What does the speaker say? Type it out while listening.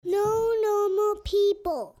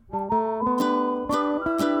people.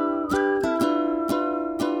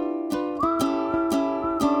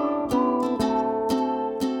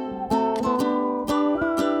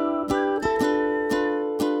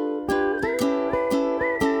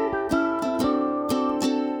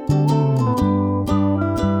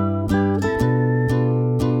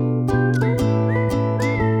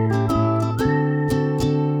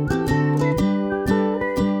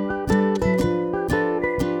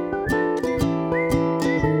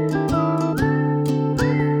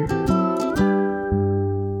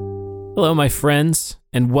 Hello, my friends,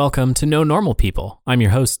 and welcome to No Normal People. I'm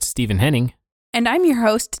your host, Stephen Henning. And I'm your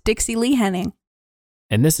host, Dixie Lee Henning.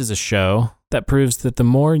 And this is a show that proves that the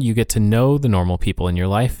more you get to know the normal people in your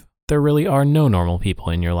life, there really are no normal people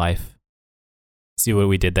in your life. See what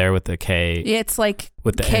we did there with the K? It's like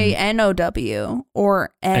with the K-N-O-W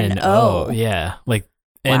or N-O. N-O, yeah. Like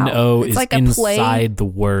Wow. N-O It's is like a inside play. the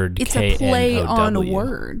word It's K-N-O-W. a play on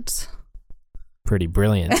words. Pretty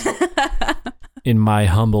brilliant, in my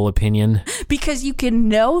humble opinion. Because you can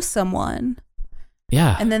know someone,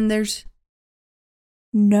 Yeah. and then there's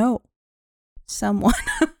no someone.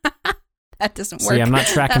 That doesn't work. See, I'm not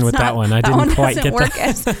tracking That's with that not- one. I didn't quite get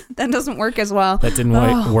that. That doesn't work as well. That didn't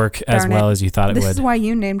Oh, work as darn well it. as you thought it This would. is why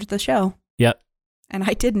you named the show. Yep. And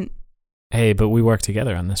I didn't. Hey, but we worked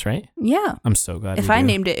together on this, right? Yeah. I'm so glad If we I do.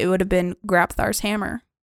 named it, it would have been Grapthar's Hammer.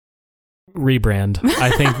 Rebrand.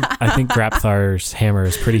 I think Grapthar's hammer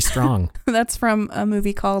is pretty strong. That's from a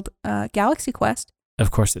movie called Galaxy Quest Of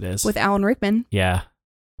course it is. with Alan Rickman. Yeah.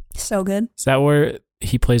 So good. Is that where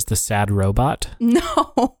he plays the sad robot?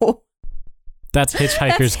 No. That's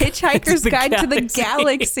Hitchhiker's That's Hitchhiker's Guide to the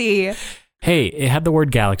Galaxy. Hey, it had the word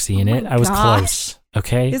galaxy in Oh it. my I was gosh. close.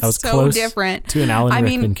 Okay? It's I was so close different. to an Alan I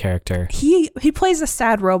Rickman mean, character. He plays a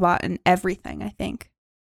sad robot in everything, I think.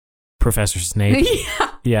 Professor Snape.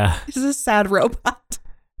 Yeah. Yeah. He's a sad robot.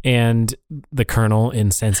 And the Colonel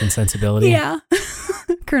in Sense and Sensibility. Yeah.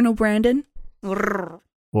 Colonel Brandon.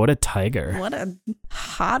 What a tiger. What a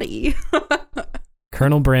hottie.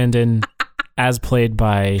 Colonel Brandon, as played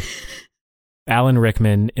by Alan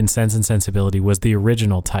Rickman in Sense and Sensibility, was the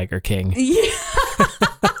original Tiger King. Yeah.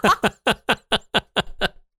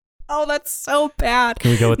 Oh, that's so bad.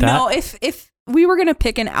 Can we go with that? No, if we were going to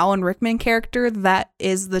pick an Alan Rickman character that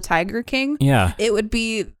is the Tiger King, Yeah. it would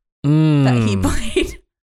be that he Mm. played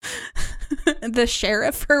the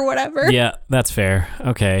sheriff or whatever. Yeah, that's fair.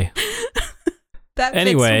 Okay. That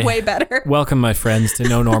Anyway, fits way better. Welcome, my friends, to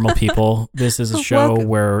No Normal People. This is a show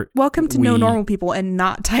where... Welcome to No we- Normal People and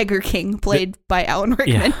not Tiger King, played by Alan Rickman.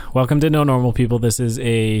 Yeah. Welcome to No Normal People. This is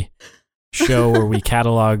a show where we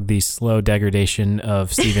catalog the slow degradation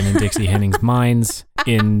of Stephen and Dixie Henning's minds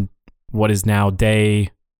in what is now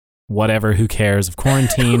day whatever, who cares, of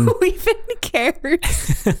quarantine. Who even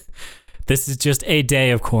cares? This is just a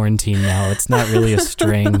day of quarantine now. It's not really a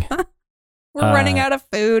string. We're running out of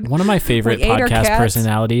food. One of my favorite We ate our podcast cats.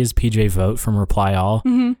 personalities, PJ Vogt from Reply All,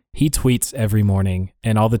 Mhm. he tweets every morning,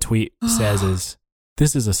 and all the tweet says is,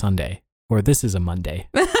 "This is a Sunday," or "This is a Monday."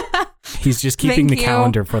 He's just keeping Thank the you.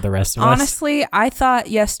 calendar for the rest of us. Honestly, I thought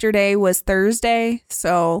yesterday was Thursday,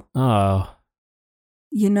 so, Oh,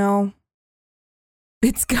 you know,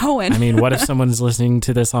 it's going. I mean, what if someone's listening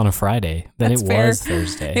to this on a Friday? Then That's it fair. was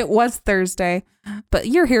Thursday. It was Thursday, but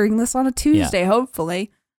you're hearing this on a Tuesday,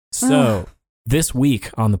 hopefully. So this week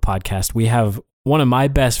on the podcast, we have one of my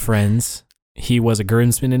best friends. He was a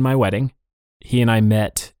groomsman in my wedding. He and I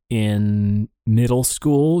met in middle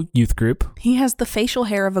school youth group, He has the facial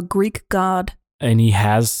hair of a Greek god. and he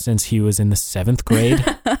has since he was in the 7th grade.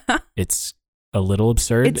 It's a little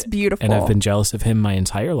absurd. It's beautiful. And I've been jealous of him my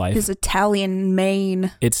entire life. His Italian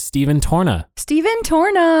mane. It's Stephen Torna. Stephen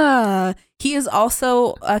Torna. He is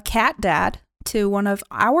also a cat dad to one of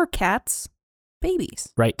our cats' babies.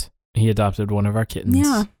 Right. He adopted one of our kittens.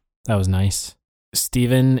 Yeah. That was nice.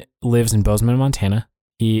 Stephen lives in Bozeman, Montana.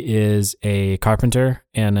 He is a carpenter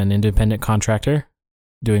and an independent contractor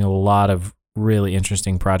doing a lot of really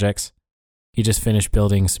interesting projects. He just finished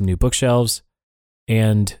building some new bookshelves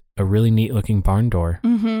and a really neat looking barn door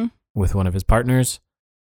Mm-hmm. with one of his partners.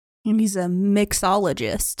 And he's a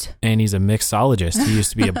mixologist. And he's a mixologist. He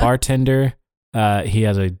used to be a bartender. He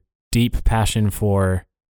has a deep passion for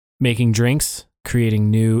making drinks,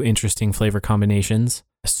 creating new, interesting flavor combinations.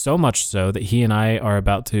 So much so that he and I are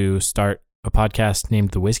about to start a podcast named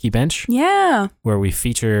The Whiskey Bench, Yeah. where we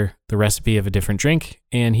feature the recipe of a different drink,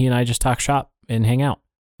 and he and I just talk shop and hang out.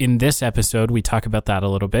 In this episode, we talk about that a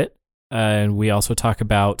little bit, and we also talk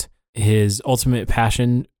about his ultimate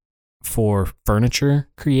passion for furniture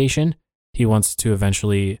creation. He wants to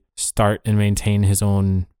eventually start and maintain his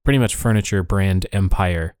own pretty much furniture brand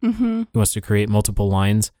empire. Mm-hmm. He wants to create multiple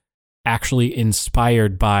lines, actually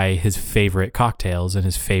inspired by his favorite cocktails and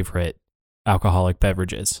his favorite alcoholic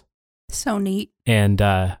beverages. So neat. And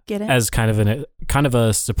Get it? as kind of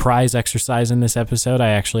a surprise exercise in this episode, I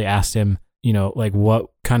actually asked him, like, what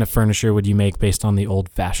kind of furniture would you make based on the old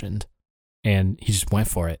fashioned? And he just went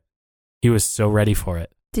for it. He was so ready for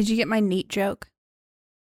it. Did you get my neat joke?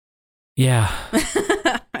 Yeah.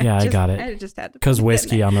 Yeah, I got it. I just had to. Because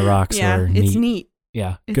whiskey on the rocks or neat. It's neat.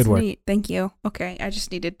 Yeah, It's good work. neat. Thank you. Okay, I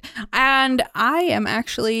just needed. And I am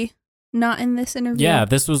actually not in this interview. Yeah,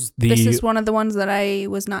 this is one of the ones that I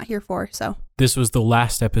was not here for. So this was the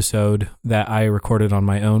last episode that I recorded on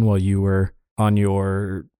my own while you were on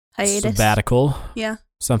your hiatus. sabbatical. Yeah.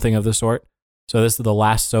 Something of the sort. So this is the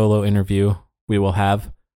last solo interview we will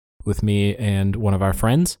have with me and one of our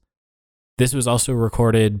friends. This was also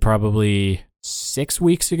recorded probably 6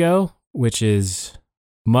 weeks ago, which is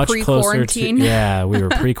much closer to... Pre-quarantine. Yeah, we were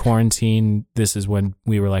pre-quarantine. This is when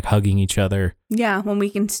we were like hugging each other. Yeah, when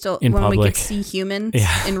we can still... In when we public. can see humans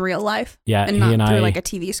Yeah. in real life. Yeah, And not through like a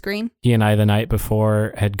TV screen. He and I, the night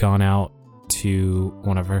before, had gone out to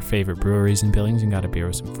one of our favorite breweries in Billings and got a beer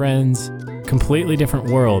with some friends. Completely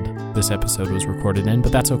different world this episode was recorded in,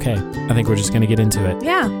 but that's okay. I think we're just going to get into it.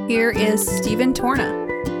 Yeah, here is Stephen Torna.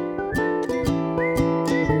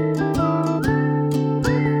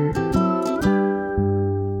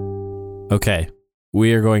 Okay,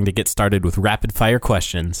 we are going to get started with rapid fire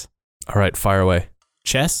questions. All right, fire away.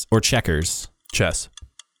 Chess or checkers? Chess.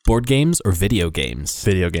 Board games or video games?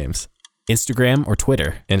 Video games. Instagram or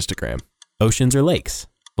Twitter? Instagram. Oceans or lakes?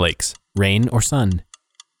 Lakes. Rain or sun?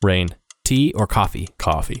 Rain. Tea or coffee?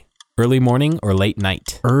 Coffee. Early morning or late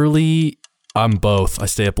night? Early. I'm both. I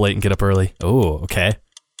stay up late and get up early. Oh, okay.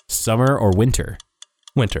 Summer or winter?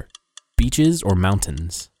 Winter. Beaches or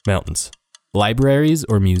mountains? Mountains. Libraries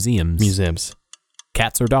or museums? Museums.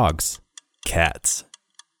 Cats or dogs? Cats.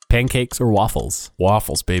 Pancakes or waffles?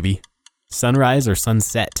 Waffles, baby. Sunrise or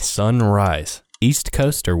sunset? Sunrise. East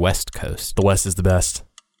Coast or West Coast? The West is the best.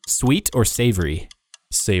 Sweet or savory?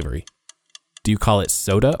 Savory. Do you call it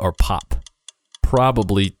soda or pop?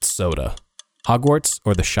 Probably soda. Hogwarts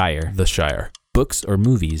or the Shire? The Shire. Books or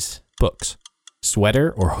movies? Books.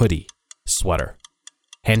 Sweater or hoodie? Sweater.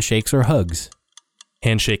 Handshakes or hugs?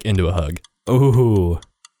 Handshake into a hug. Ooh,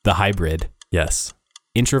 the hybrid. Yes.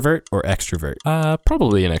 Introvert or extrovert?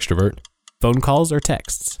 Probably an extrovert. Phone calls or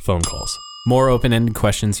texts? Phone calls. More open-ended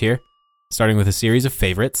questions here, starting with a series of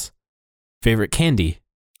favorites. Favorite candy?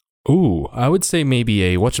 Ooh, I would say maybe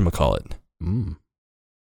a whatchamacallit.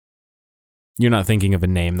 You're not thinking of a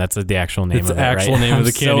name. That's the actual name It's of it, the actual right? name of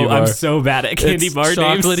the candy bar. I'm so bad at candy It's bar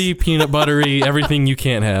names. chocolatey, peanut buttery, everything you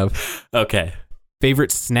can't have. Okay.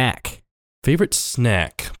 Favorite snack? Favorite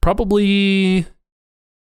snack? Probably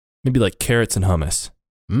maybe like carrots and hummus.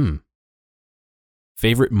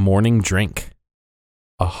 Favorite morning drink?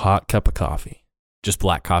 A hot cup of coffee. Just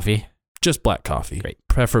black coffee? Just black coffee. Great.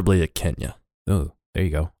 Preferably a Kenya. Oh, there you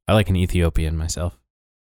go. I like an Ethiopian myself.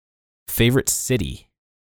 Favorite city?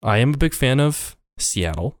 I am a big fan of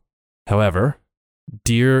Seattle. However,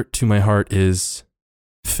 dear to my heart is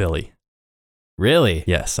Philly. Really?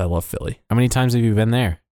 Yes, I love Philly. How many times have you been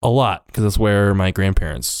there? A lot, because that's where my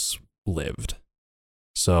grandparents lived.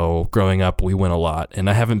 So growing up, we went a lot. And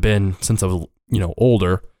I haven't been since I was,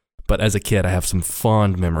 older. But as a kid, I have some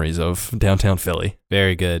fond memories of downtown Philly.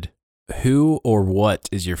 Very good. Who or what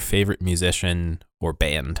is your favorite musician or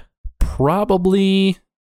band? Probably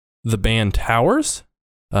the band Towers.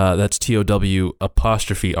 That's TOW''RS.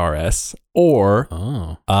 Or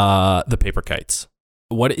the Paper Kites.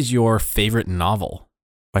 What is your favorite novel?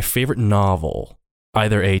 My favorite novel,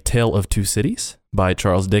 either A Tale of Two Cities by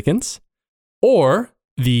Charles Dickens or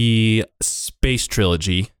the Space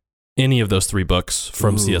Trilogy, any of those three books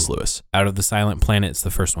from C.S. Lewis. Out of the Silent Planet is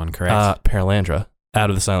the first one, correct? Paralandra, Out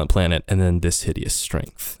of the Silent Planet, and then This Hideous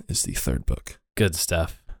Strength is the third book. Good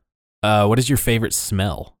stuff. What is your favorite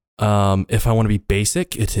smell? If I want to be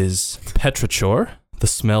basic, it is petrichor, the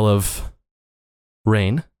smell of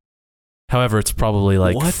rain. However, it's probably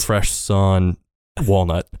like fresh sawn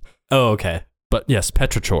walnut. Oh, okay. But yes,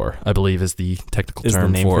 petrichor, I believe, is the technical Is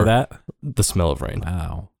term the name for that? The smell of rain.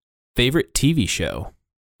 Wow. Favorite TV show?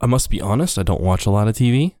 I must be honest, I don't watch a lot of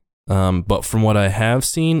TV. But from what I have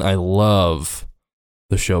seen, I love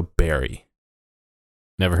the show Barry.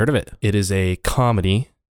 Never heard of it. It is a comedy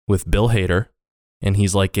with Bill Hader, and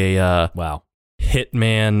he's like a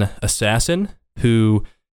hitman assassin who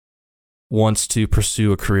wants to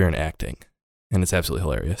pursue a career in acting. And it's absolutely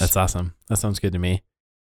hilarious. That's awesome. That sounds good to me.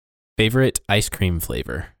 Favorite ice cream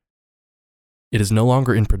flavor? It is no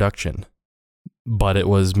longer in production, but it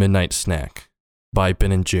was Midnight Snack by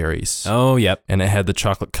Ben & Jerry's. Oh, yep. And it had the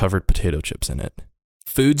chocolate-covered potato chips in it.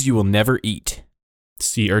 Foods you will never eat.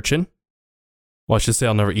 Sea urchin. Well, I should say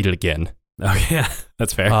I'll never eat it again. Oh, yeah.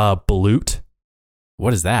 That's fair. Balut.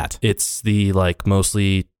 What is that? It's the like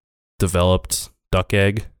mostly developed duck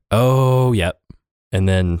egg. Oh, yep. And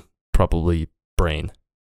then probably brain.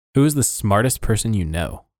 Who is the smartest person you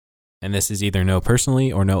know? And this is either know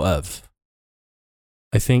personally or know of.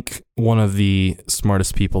 I think one of the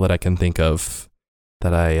smartest people that I can think of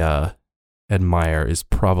that I admire is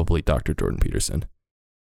probably Dr. Jordan Peterson.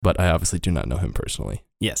 But I obviously do not know him personally.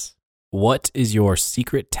 Yes. What is your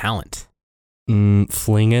secret talent?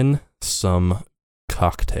 Flinging some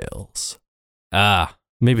cocktails. Ah,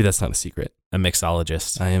 Maybe that's not a secret. a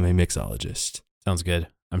mixologist. I am a mixologist. Sounds good.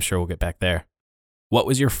 I'm sure we'll get back there. What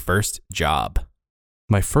was your first job?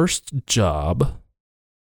 My first job,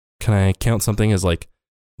 can I count something as like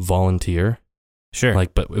volunteer? Sure.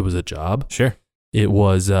 Like, but it was a job. Sure. It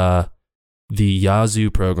was the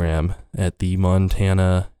Yazoo program at the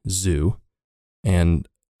Montana Zoo. And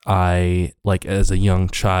I, like as a young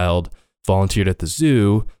child, volunteered at the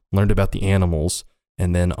zoo, learned about the animals,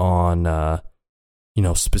 and then on,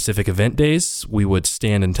 specific event days, we would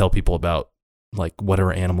stand and tell people about like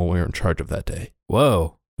whatever animal we were in charge of that day.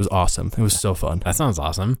 Whoa. It was awesome. It was so fun. That sounds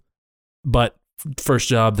awesome. But first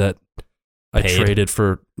job that I Paid. traded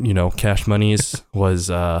for, cash monies was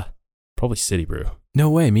probably City Brew. No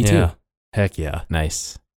way. Me too. Yeah. Heck yeah.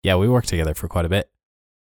 Nice. Yeah, we worked together for quite a bit.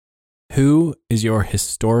 Who is your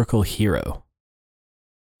historical hero?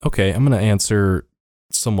 Okay, I'm going to answer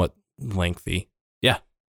somewhat lengthy. Yeah.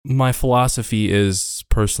 My philosophy is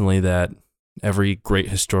personally that every great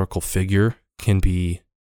historical figure can be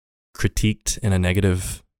critiqued in a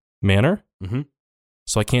negative manner. Mm-hmm.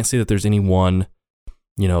 So I can't say that there's any one,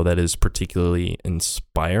 that is particularly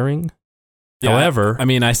inspiring. Yeah, However, I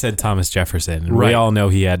mean, I said Thomas Jefferson. And Right. We all know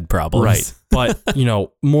he had problems. right. But,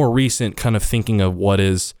 more recent kind of thinking of what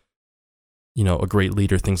is, a great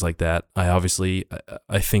leader, things like that. I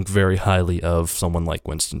think very highly of someone like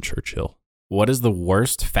Winston Churchill. What is the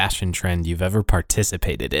worst fashion trend you've ever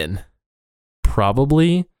participated in?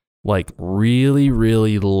 Probably like really,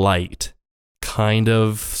 really light, kind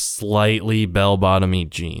of slightly bell-bottomy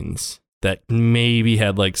jeans that maybe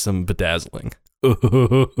had like some bedazzling.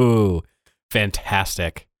 Ooh,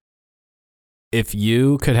 fantastic. If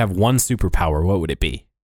you could have one superpower, what would it be?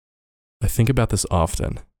 I think about this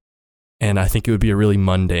often, and I think it would be a really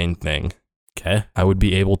mundane thing. Okay. I would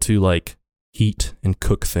be able to like heat and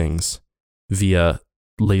cook things via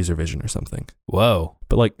laser vision or something. Whoa.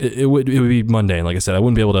 But like it would be mundane. Like I said, I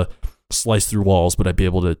wouldn't be able to slice through walls, but I'd be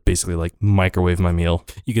able to basically like microwave my meal.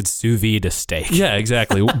 You could sous vide a steak. Yeah,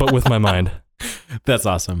 exactly. But with my mind. That's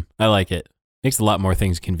awesome. I like it. Makes a lot more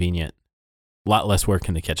things convenient. A lot less work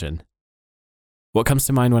in the kitchen. What comes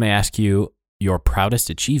to mind when I ask you your proudest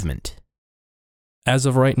achievement? As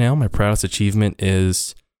of right now, my proudest achievement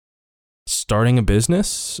is starting a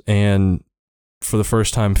business and for the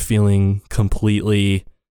first time feeling completely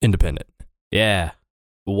independent. Yeah.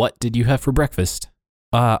 What did you have for breakfast?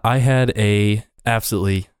 I had a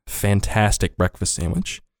absolutely fantastic breakfast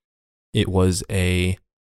sandwich. It was a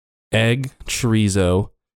egg, chorizo,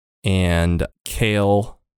 and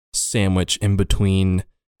kale sandwich in between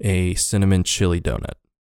a cinnamon chili donut.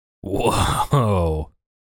 Whoa.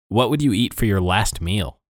 What would you eat for your last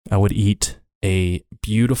meal? I would eat a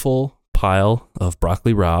beautiful pile of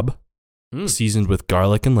broccoli rabe, seasoned with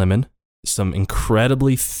garlic and lemon, some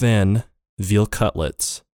incredibly thin veal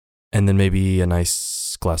cutlets, and then maybe a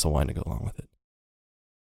nice glass of wine to go along with it.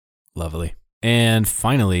 Lovely. And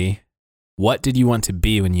finally, what did you want to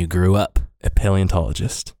be when you grew up? A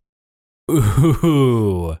paleontologist.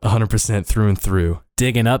 Ooh. 100% through and through.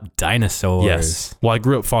 Digging up dinosaurs. Yes. Well, I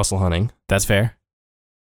grew up fossil hunting, That's fair.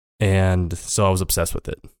 and so I was obsessed with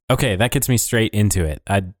it. Okay, that gets me straight into it.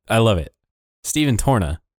 I love it. Stephen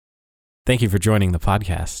Torna, thank you for joining the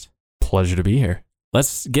podcast. Pleasure to be here.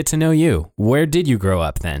 Let's get to know you. Where did you grow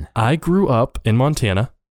up then? I grew up in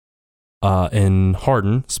Montana, in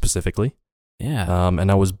Hardin specifically, Yeah. and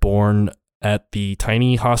I was born at the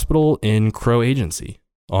tiny hospital in Crow Agency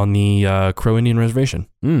on the Crow Indian Reservation.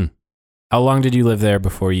 How long did you live there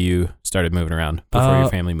before you started moving around, before your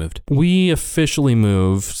family moved? We officially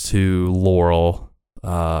moved to Laurel,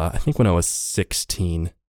 I think when I was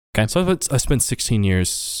 16. Okay. So I spent 16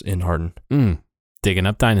 years in Hardin. Digging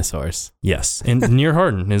up dinosaurs. Yes. And near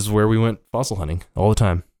Hardin is where we went fossil hunting all the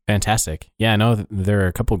time. Fantastic. Yeah, I know there are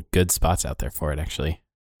a couple good spots out there for it, actually.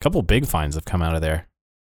 A couple big finds have come out of there.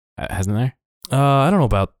 Hasn't there? I don't know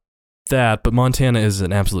about that, but Montana is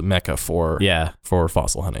an absolute mecca for Yeah.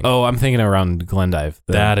 fossil hunting. Oh, I'm thinking around Glendive.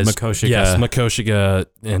 That is Makoshiga. Yes, Makoshiga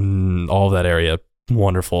and all of that area.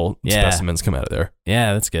 Wonderful specimens come out of there.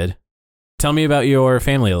 Yeah, that's good. Tell me about your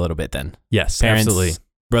family a little bit then. Yes, Parents, absolutely.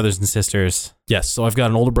 brothers and sisters. Yes, so I've got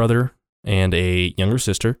an older brother and a younger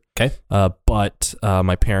sister. Okay. But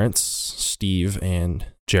my parents, Steve and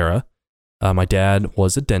Jera, my dad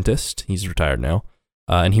was a dentist. He's retired now.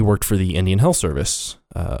 And he worked for the Indian Health Service,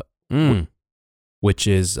 which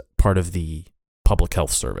is part of the Public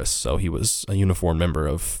Health Service. So he was a uniformed member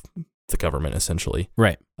of the government, essentially.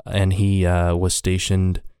 Right. And he was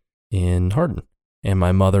stationed in Hardin. And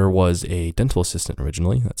my mother was a dental assistant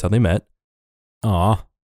originally. That's how they met. Aw.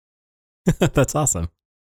 That's awesome.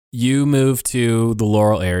 You moved to the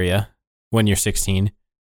Laurel area when you're 16.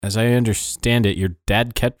 As I understand it, your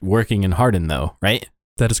dad kept working in Hardin, though, right?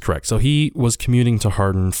 That is correct. So he was commuting to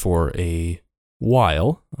Hardin for a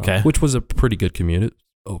while, which was a pretty good commute,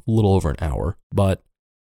 a little over an hour, but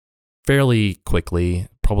fairly quickly,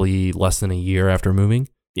 probably less than a year after moving,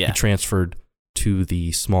 he transferred to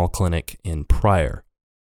the small clinic in Pryor,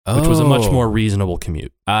 which was a much more reasonable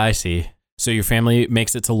commute. I see. So your family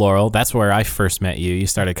makes it to Laurel. That's where I first met you. You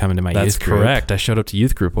started coming to my youth group. That's correct. I showed up to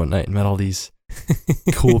youth group one night and met all these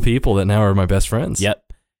cool people that now are my best friends. Yep.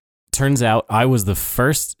 Turns out I was the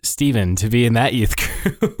first Steven to be in that youth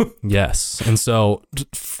group. Yes. And so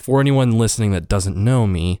for anyone listening that doesn't know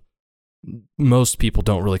me, most people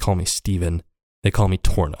don't really call me Steven. They call me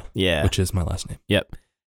Torna, which is my last name. Yep.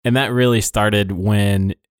 And that really started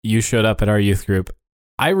when you showed up at our youth group.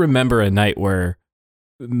 I remember a night where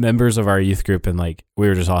members of our youth group and we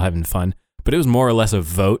were just all having fun, but it was more or less a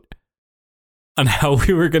vote on how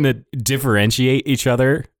we were going to differentiate each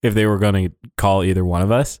other if they were going to call either one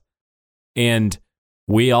of us. And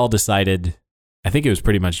we all decided, I think it was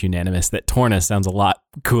pretty much unanimous, that Torna sounds a lot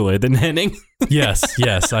cooler than Henning. Yes,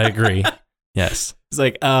 I agree. Yes. It's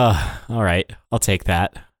like, all right, I'll take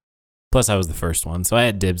that. Plus, I was the first one, so I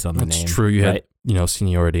had dibs on the name. That's true. You had,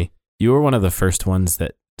 seniority. You were one of the first ones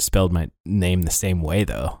that spelled my name the same way,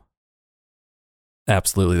 though.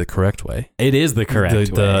 Absolutely the correct way. It is the correct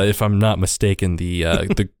way. If I'm not mistaken,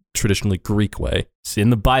 the traditionally Greek way. It's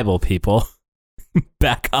in the Bible, people.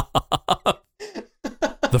 Back up.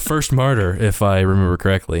 The first martyr, if I remember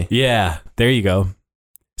correctly. Yeah, there you go.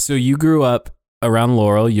 So you grew up around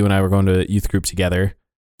Laurel. You and I were going to youth group together.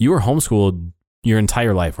 You were homeschooled your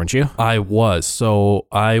entire life, weren't you? I was. So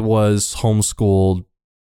I was homeschooled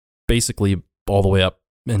basically all the way up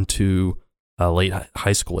into late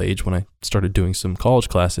high school age when I started doing some college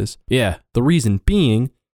classes. Yeah. The reason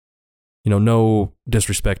being, no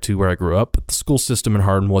disrespect to where I grew up, but the school system in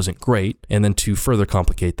Hardin wasn't great. And then to further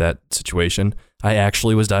complicate that situation, I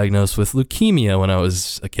actually was diagnosed with leukemia when I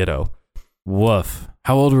was a kiddo. Woof.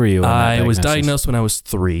 How old were you? I was diagnosed when I was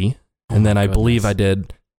 3. And then I believe I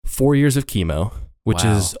did 4 years of chemo, which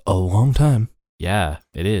is a long time. Yeah,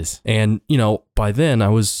 it is. And, by then I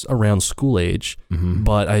was around school age,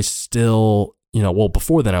 but I still,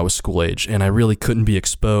 before then I was school age and I really couldn't be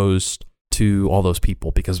exposed to all those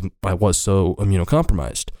people because I was so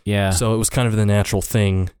immunocompromised. Yeah. So it was kind of the natural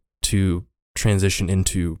thing to transition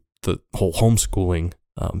into the whole homeschooling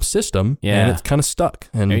system. Yeah. And it's kind of stuck.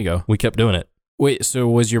 And there you go. We kept doing it. Wait, so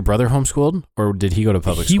was your brother homeschooled or did he go to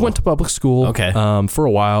public school? He went to public school for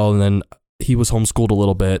a while, and then he was homeschooled a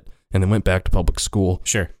little bit and then went back to public school.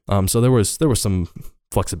 Sure. So there was some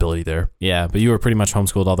flexibility there. Yeah, but you were pretty much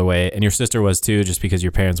homeschooled all the way, and your sister was too, just because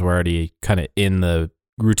your parents were already kind of in the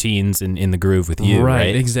routines and in the groove with you,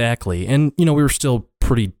 right? Exactly. And, we were still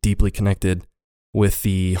pretty deeply connected with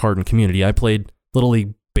the Hardin community. I played Little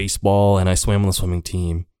League baseball and I swam on the swimming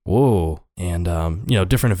team. Whoa. And,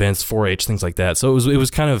 different events, 4-H, things like that. So it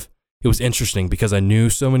was interesting because I knew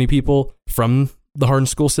so many people from the Hardin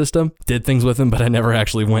school system, did things with them, but I never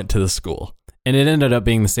actually went to the school. And it ended up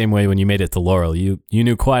being the same way when you made it to Laurel. You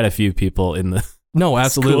knew quite a few people in the No,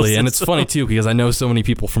 absolutely. And it's funny too, because I know so many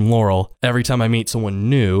people from Laurel. Every time I meet someone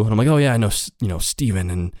new, and I'm like, oh yeah, I know, Steven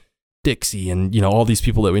and Dixie and, all these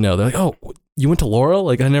people that we know. They're like, oh, you went to Laurel?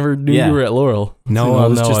 Like, I never knew you were at Laurel. No, I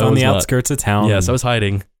was just on the outskirts of town. Yes, I was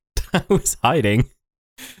hiding. I was hiding.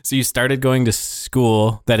 So you started going to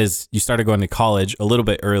school, that is, you started going to college a little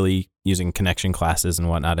bit early using connection classes and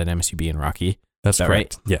whatnot at MSUB and Rocky. That's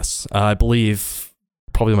correct. Right? Yes. I believe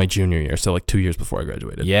probably my junior year, so 2 years before I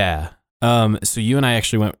graduated. Yeah. So you and I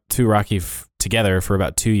actually went to Rocky together for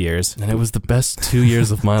about 2 years. And it was the best 2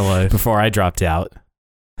 years of my life. Before I dropped out.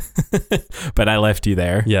 But I left you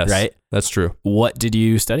there. Yes. Right? That's true. What did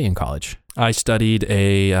you study in college? I studied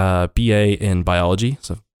a BA in biology,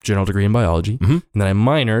 so general degree in biology. Mm-hmm. And then I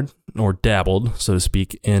minored, or dabbled, so to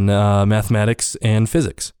speak, in mathematics and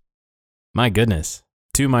physics. My goodness.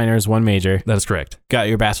 2 minors, 1 major. That is correct. Got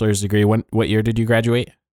your bachelor's degree. What year did you graduate?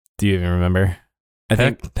 Do you even remember?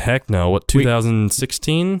 Heck no. What,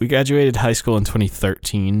 2016? We graduated high school in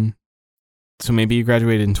 2013. So maybe you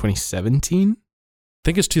graduated in 2017? I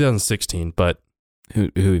think it's 2016, but Who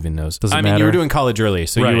even knows? Doesn't I mean, you matter. were doing college early,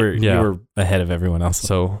 so Right, you were ahead of everyone else.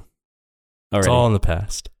 so it's Already. all in the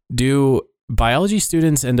past. Do biology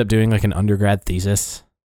students end up doing like an undergrad thesis?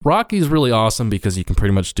 Rocky's really awesome because you can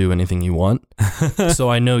pretty much do anything you want. So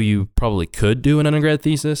I know you probably could do an undergrad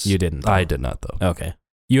thesis. You didn't. I did not, though. Okay.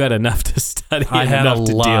 You had enough to study. I and had enough a to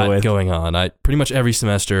deal lot with. going on. I pretty much every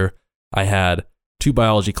semester I had 2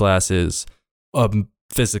 biology classes, a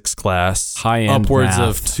physics class, High-end upwards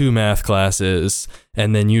math. of 2 math classes,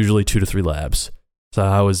 and then usually 2 to 3 labs. So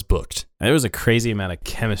I was booked. There was a crazy amount of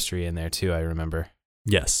chemistry in there too, I remember.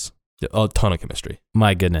 Yes, a ton of chemistry.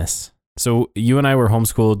 My goodness. So you and I were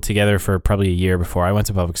homeschooled together for probably a year before I went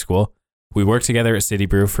to public school. We worked together at City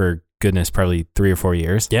Brew for, goodness, probably 3 or 4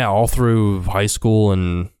 years. Yeah, all through high school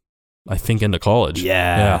and I think into college.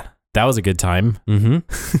 Yeah. That was a good time.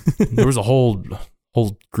 Mm-hmm. There was a whole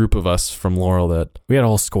group of us from Laurel that, We had a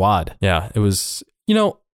whole squad. yeah, it was,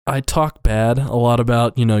 I talk bad a lot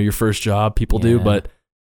about, your first job, people do, Yeah. but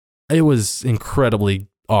it was incredibly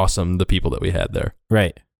awesome, the people that we had there.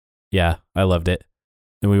 Right. Yeah, I loved it.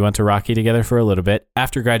 Then we went to Rocky together for a little bit.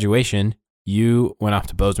 After graduation, you went off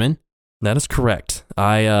to Bozeman. That is correct.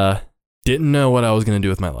 I didn't know what I was going to do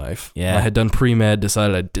with my life. Yeah. I had done pre-med,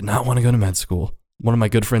 decided I did not want to go to med school. One of my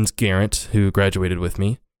good friends, Garrett, who graduated with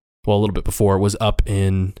me, well, a little bit before, was up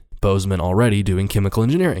in Bozeman already doing chemical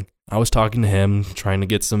engineering. I was talking to him, trying to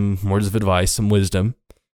get some words of advice, some wisdom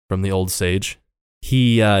from the old sage.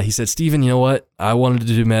 He said, Steven, you know what? I wanted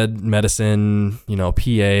to do medicine,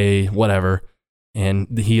 PA, whatever.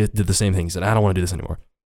 And he did the same thing. He said, I don't want to do this anymore.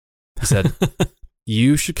 He said,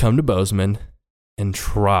 you should come to Bozeman and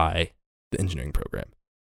try the engineering program.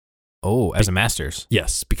 Oh, as a master's.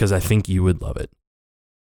 Yes, because I think you would love it.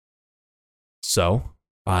 So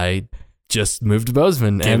I just moved to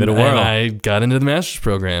Bozeman Gave and it a whirl. and I got into the master's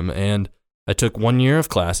program, and I took 1 year of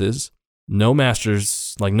classes, no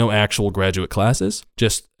master's, like no actual graduate classes,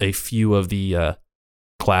 just a few of the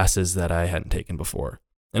classes that I hadn't taken before.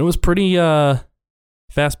 And it was pretty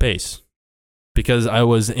fast paced because I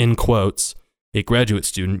was, in quotes, a graduate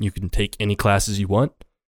student. You can take any classes you want.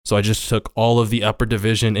 So I just took all of the upper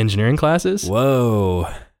division engineering classes. Whoa.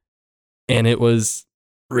 And it was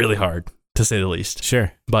really hard, to say the least.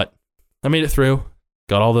 Sure. But I made it through,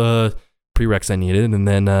 got all the prereqs I needed, and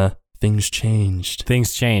then things changed.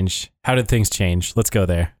 Things changed. How did things change? Let's go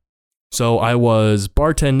there. So I was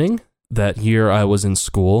bartending that year I was in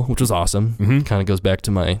school, which was awesome. Mm-hmm. Kind of goes back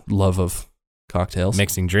to my love of cocktails.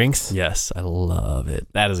 Mixing drinks. Yes, I love it.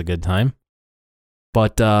 That is a good time.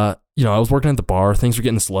 But, I was working at the bar, things were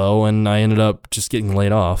getting slow, and I ended up just getting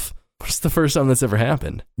laid off. It's the first time that's ever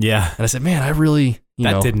happened. Yeah. And I said, man, I really,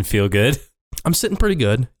 That didn't feel good. I'm sitting pretty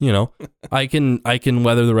good, I can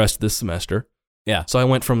weather the rest of this semester. Yeah. So I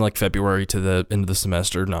went from like February to the end of the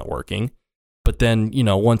semester not working. But then,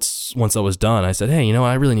 once I was done, I said, hey,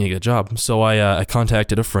 I really need to get a job. So I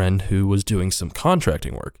contacted a friend who was doing some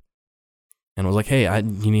contracting work. And I was like, hey,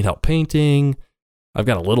 you need help painting? I've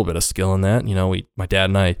got a little bit of skill in that. My dad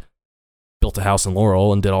and I built a house in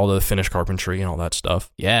Laurel and did all the finished carpentry and all that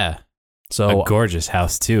stuff. Yeah. So a gorgeous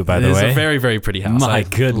house too, by the way. It's a very, very pretty house. My I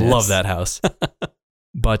goodness. love that house.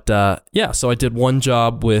 But so I did one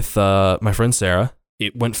job with my friend Sarah.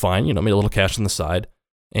 It went fine, made a little cash on the side.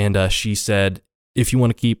 And she said, if you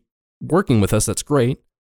want to keep working with us, that's great.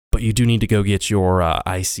 But you do need to go get your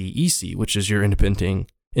ICEC, which is your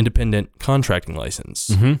independent contracting license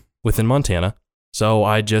Mm-hmm. within Montana. So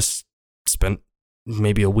I just spent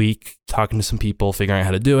maybe a week talking to some people, figuring out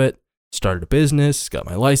how to do it, started a business, got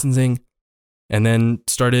my licensing, and then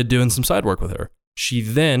started doing some side work with her. She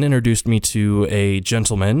then introduced me to a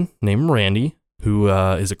gentleman named Randy, who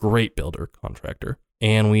is a great builder contractor,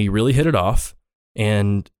 and we really hit it off.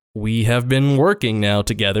 And we have been working now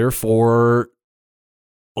together for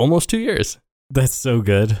almost 2 years. That's so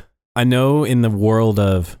good. I know in the world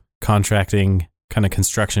of contracting, kind of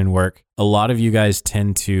construction work, a lot of you guys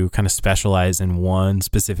tend to kind of specialize in one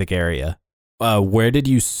specific area. Where did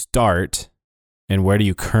you start and where do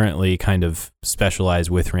you currently kind of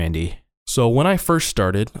specialize with Randy? So when I first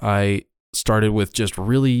started, I started with just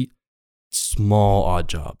really small odd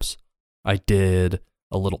jobs. I did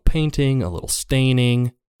a little painting, a little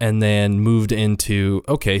staining, and then moved into,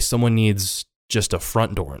 okay, someone needs just a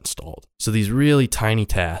front door installed. So these really tiny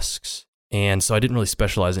tasks. And so I didn't really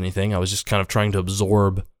specialize in anything. I was just kind of trying to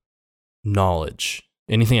absorb knowledge.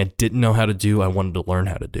 Anything I didn't know how to do, I wanted to learn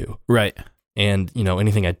how to do. Right. And,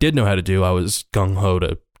 anything I did know how to do, I was gung-ho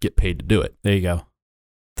to get paid to do it. There you go.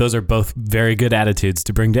 Those are both very good attitudes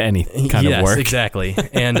to bring to any kind of work. Yes, exactly.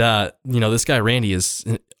 And, this guy, Randy, is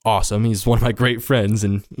awesome. He's one of my great friends,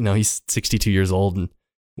 and, he's 62 years old, and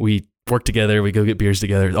we work together. We go get beers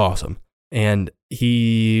together. It's awesome. And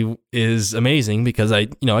he is amazing because I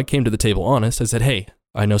came to the table honest. I said, hey,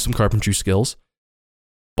 I know some carpentry skills,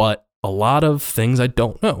 but a lot of things I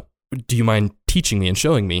don't know. Do you mind teaching me and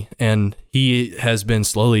showing me? And he has been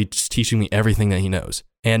slowly just teaching me everything that he knows.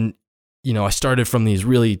 And, I started from these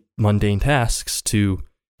really mundane tasks to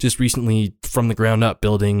just recently from the ground up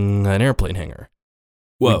building an airplane hangar.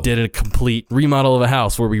 Whoa. We did a complete remodel of a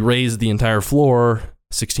house where we raised the entire floor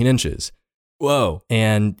 16 inches. Whoa.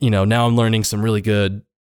 And, now I'm learning some really good,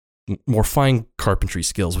 more fine carpentry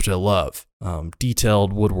skills, which I love.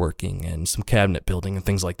 Detailed woodworking and some cabinet building and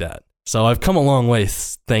things like that. So I've come a long way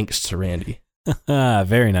thanks to Randy.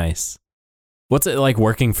 Very nice. What's it like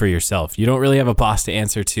working for yourself? You don't really have a boss to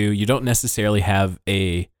answer to. You don't necessarily have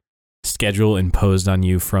a schedule imposed on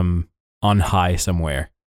you from on high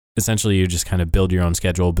somewhere. Essentially, you just kind of build your own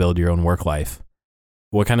schedule, build your own work life.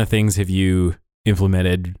 What kind of things have you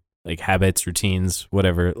implemented, like habits, routines,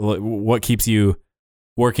 whatever? What keeps you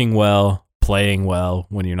working well, playing well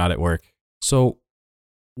when you're not at work? So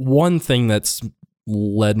one thing that's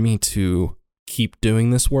led me to keep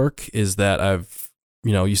doing this work is that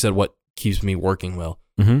you said what keeps me working well.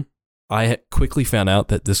 Mm-hmm. I quickly found out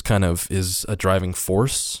that this kind of is a driving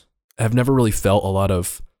force. I've never really felt a lot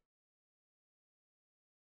of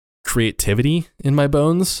creativity in my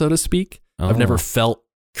bones, so to speak. Oh. I've never felt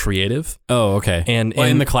creative. Oh, okay. And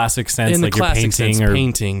in the classic sense, in like the you're classic painting sense, or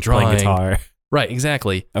painting, drawing, playing guitar. Right,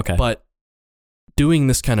 exactly. Okay. But doing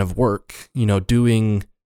this kind of work, doing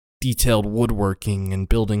detailed woodworking and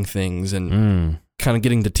building things and kind of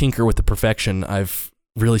getting to tinker with the perfection, I've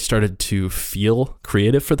really started to feel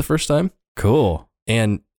creative for the first time. Cool.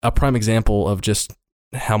 And a prime example of just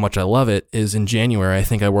how much I love it is in January, I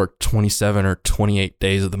think I worked 27 or 28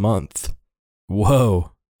 days of the month.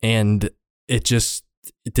 Whoa. And it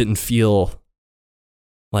didn't feel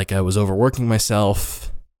like I was overworking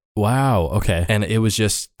myself. Wow. Okay. And it was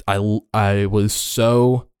just, I was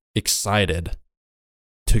so excited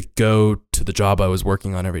to go to the job I was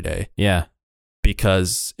working on every day. Yeah.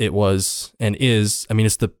 Because it was and is,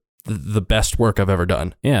 it's the best work I've ever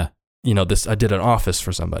done. Yeah. I did an office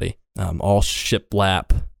for somebody, all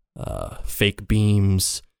shiplap, fake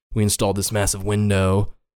beams. We installed this massive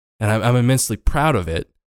window, and I'm immensely proud of it.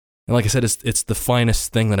 And like I said, it's the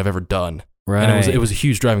finest thing that I've ever done. Right. And it was a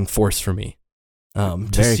huge driving force for me to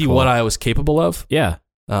Very see cool. what I was capable of. Yeah.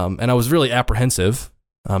 And I was really apprehensive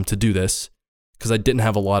to do this because I didn't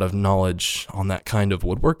have a lot of knowledge on that kind of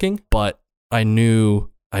woodworking, but I knew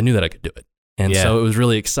that I could do it. And so it was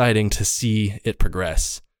really exciting to see it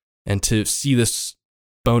progress and to see this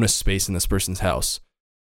bonus space in this person's house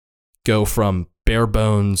go from bare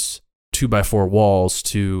bones 2x4 walls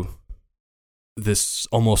to this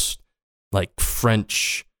almost like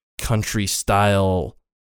French country style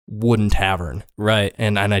wooden tavern. Right.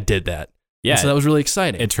 And I did that. Yeah. And so that was really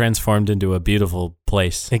exciting. It transformed into a beautiful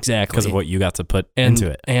place. Exactly. Because of what you got to put into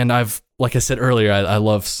it. And like I said earlier, I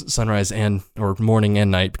love sunrise or morning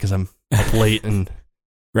and night because I'm up late and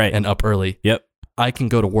right. and up early. Yep. I can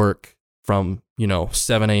go to work from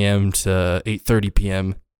 7 a.m. to 8:30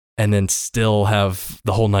 p.m. and then still have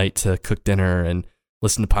the whole night to cook dinner and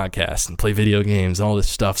listen to podcasts and play video games and all this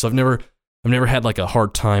stuff. So I've never had like a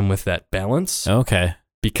hard time with that balance. Okay.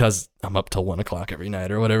 Because I'm up till 1 o'clock every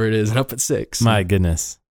night or whatever it is, and up at 6. My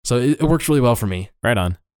goodness. So it works really well for me. Right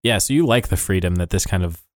on. Yeah. So you like the freedom that this kind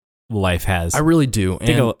of life has. I really do.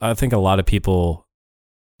 I think a lot of people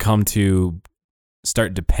come to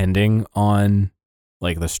start depending on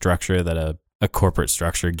like the structure that a corporate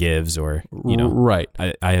structure gives, or right.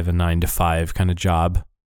 I have a 9-to-5 kind of job.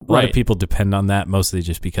 A lot of people depend on that mostly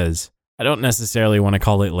just because I don't necessarily want to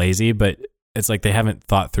call it lazy, but it's like they haven't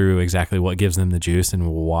thought through exactly what gives them the juice and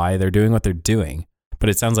why they're doing what they're doing. But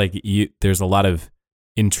it sounds like there's a lot of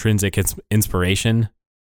intrinsic inspiration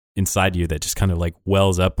inside you that just kind of like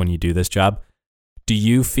wells up when you do this job. Do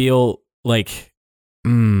you feel like,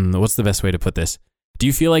 what's the best way to put this? Do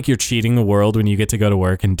you feel like you're cheating the world when you get to go to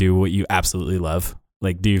work and do what you absolutely love?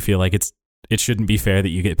 Like, do you feel like it shouldn't be fair that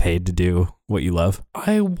you get paid to do what you love?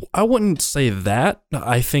 I wouldn't say that.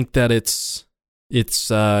 I think that it's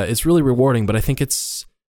really rewarding, but I think it's,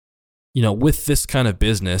 with this kind of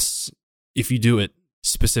business, if you do it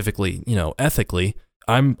specifically, ethically,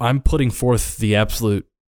 I'm putting forth the absolute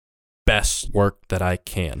best work that I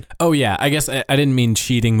can. Oh yeah, I guess I didn't mean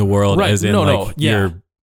cheating the world Right. as in No, yeah. you're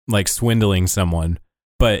like swindling someone,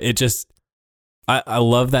 but it just I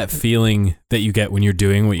love that feeling that you get when you're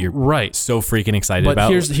doing what you're Right. so freaking excited But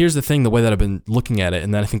about. here's the thing, the way that I've been looking at it,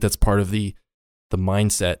 and I think that's part of the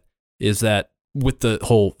mindset, is that with the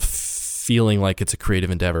whole feeling like it's a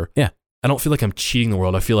creative endeavor. Yeah. I don't feel like I'm cheating the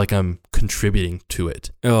world. I feel like I'm contributing to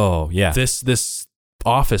it. Oh yeah, This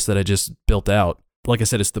office that I just built out, like I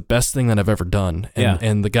said, it's the best thing that I've ever done.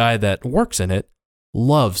 And the guy that works in it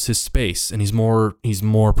loves his space, and he's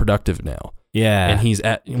more productive now. yeah,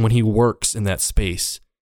 And when he works in that space,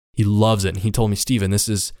 he loves it. And he told me, Steven,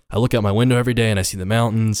 I look out my window every day and I see the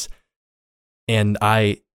mountains, and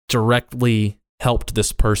I directly helped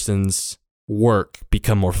this person's work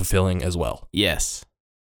become more fulfilling as well. yes,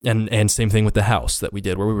 And same thing with the house that we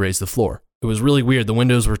did where we raised the floor. It was really weird. The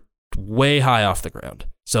windows were way high off the ground.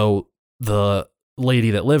 So the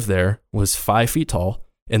lady that lived there was 5 feet tall,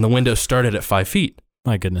 and the window started at 5 feet.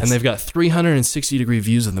 my goodness. And they've got 360-degree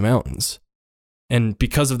views of the mountains. And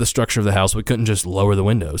because of the structure of the house, we couldn't just lower the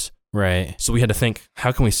windows. right. So we had to think,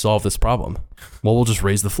 how can we solve this problem? Well, we'll just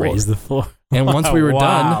raise the floor. Raise the floor. And once we were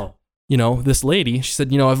Wow. done, this lady, she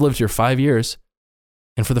said, I've lived here 5 years.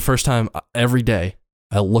 And for the first time every day,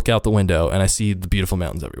 I look out the window and I see the beautiful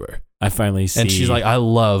mountains everywhere. I finally see. And she's like, I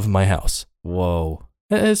love my house. whoa,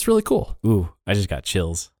 And it's really cool. ooh, I just got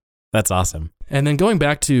chills. That's awesome. And then going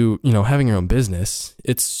back to, having your own business,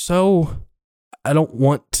 I don't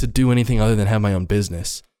want to do anything other than have my own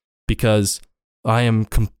business, because I am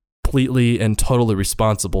completely and totally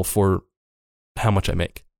responsible for how much I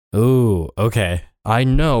make. Ooh, okay. I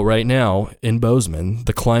know right now in Bozeman,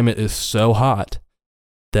 the climate is so hot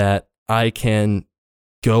that I can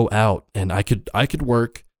go out and I could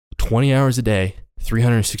work 20 hours a day,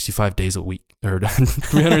 365 days a week, or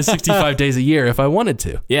 365 days a year if I wanted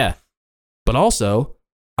to. Yeah, But also,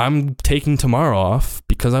 I'm taking tomorrow off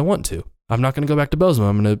because I want to. I'm not going to go back to Bozeman.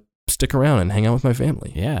 I'm going to stick around and hang out with my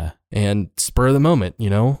family. yeah. And spur of the moment,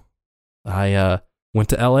 I went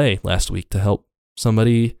to LA last week to help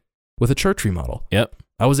somebody with a church remodel. Yep.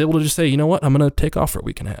 I was able to just say, you know what? I'm going to take off for a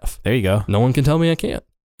week and a half. There you go. No one can tell me I can't.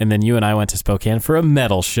 And then you and I went to Spokane for a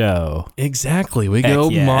metal show. Exactly. We Heck go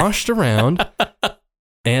yeah. moshed around,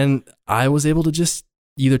 and I was able to just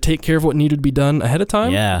either take care of what needed to be done ahead of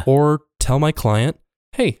time, Yeah. or tell my client,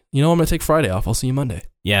 hey, I'm going to take Friday off. I'll see you Monday.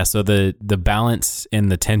 Yeah, so the balance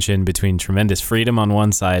and the tension between tremendous freedom on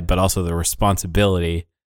one side, but also the responsibility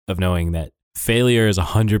of knowing that failure is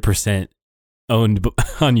 100% owned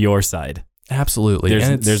on your side. Absolutely.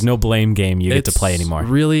 And There's no blame game you get to play anymore. It's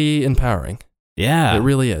really empowering. Yeah. It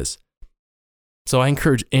really is. So I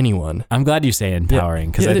encourage anyone. I'm glad you say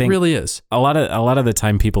empowering, because I it think really is. a lot of the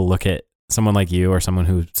time people look at someone like you or someone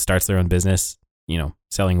who starts their own business,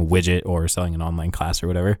 selling a widget or selling an online class or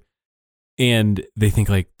whatever, and they think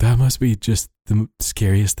like, that must be just the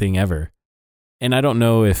scariest thing ever. And I don't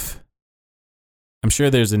know if, I'm sure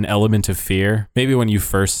there's an element of fear. Maybe when you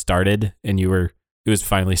first started and it was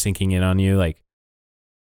finally sinking in on you, like,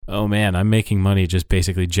 oh man, I'm making money just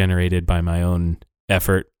basically generated by my own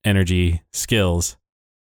effort, energy, skills.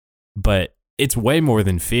 But it's way more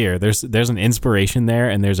than fear. There's an inspiration there,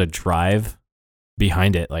 and there's a drive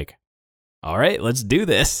behind it. Like, all right, let's do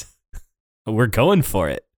this. We're going for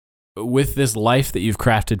it. With this life that you've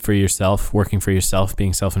crafted for yourself, working for yourself,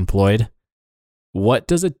 being self-employed, what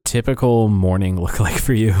does a typical morning look like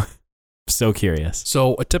for you? So curious.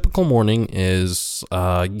 So a typical morning is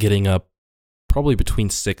getting up probably between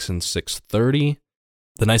 6 and 6:30.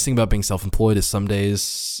 The nice thing about being self-employed is some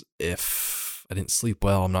days, if I didn't sleep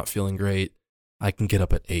well, I'm not feeling great, I can get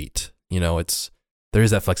up at 8. There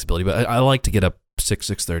is that flexibility, but I like to get up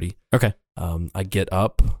 6:30. Okay. I get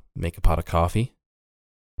up, make a pot of coffee.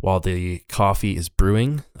 While the coffee is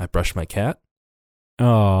brewing, I brush my cat.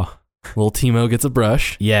 Oh, Little Timo gets a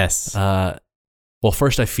brush. yes. Well,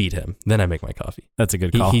 first I feed him, then I make my coffee. That's a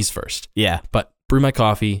good call. He's first. Yeah. But brew my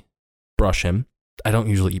coffee, brush him. I don't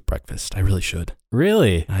usually eat breakfast. I really should.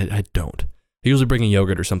 Really? I don't. I usually bring a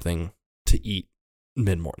yogurt or something to eat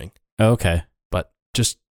mid-morning. Okay. But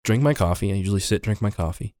just drink my coffee. I usually sit, drink my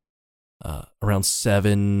coffee. Around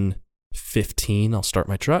 7:15, I'll start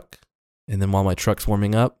my truck. And then while my truck's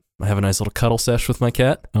warming up, I have a nice little cuddle sesh with my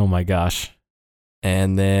cat. Oh my gosh.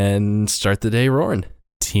 And then start the day roaring.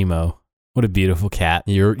 Timo. What a beautiful cat.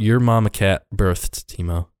 Your mama cat birthed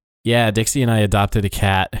Timo. Yeah, Dixie and I adopted a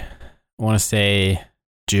cat, I want to say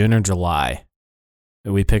June or July.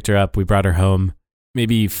 We picked her up, we brought her home.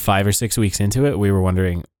 Maybe 5 or 6 weeks into it, we were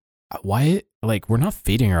wondering, why, we're not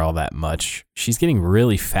feeding her all that much. She's getting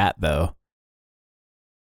really fat, though.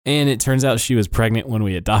 And it turns out she was pregnant when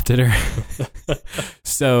we adopted her.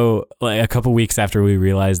 So like a couple weeks after we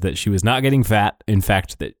realized that she was not getting fat, in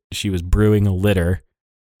fact, that she was brewing a litter,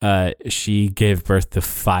 she gave birth to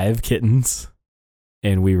 5 kittens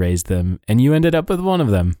and we raised them. And you ended up with one of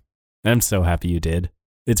them. I'm so happy you did.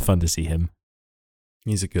 It's fun to see him.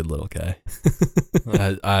 He's a good little guy.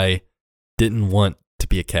 I didn't want to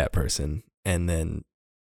be a cat person, and then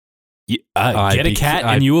Get a cat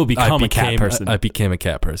and you will become a cat person. I became a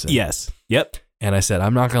cat person. Yes. Yep. And I said,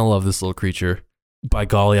 I'm not going to love this little creature. By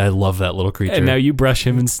golly, I love that little creature. And now you brush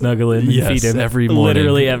him and snuggle him and feed him every morning.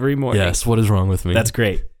 Literally every morning. Yes. What is wrong with me? That's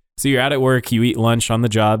great. So you're out at work, you eat lunch on the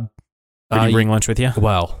job. Or do you bring lunch with you?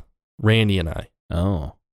 Well, Randy and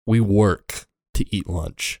I, we work to eat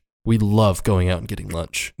lunch. We love going out and getting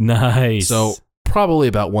lunch. Nice. So probably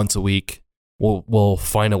about once a week, we'll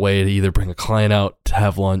find a way to either bring a client out to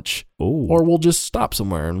have lunch, or we'll just stop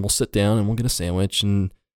somewhere and we'll sit down and we'll get a sandwich.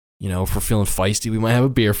 And, you know, if we're feeling feisty, we might have a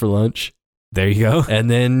beer for lunch. There you go. And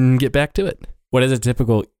then get back to it. What does a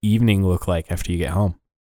typical evening look like after you get home?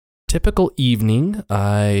 Typical evening,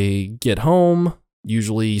 I get home,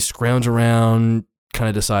 usually scrounge around, kind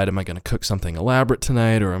of decide, am I going to cook something elaborate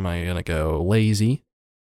tonight or am I going to go lazy?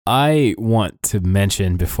 I want to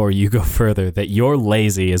mention before you go further that your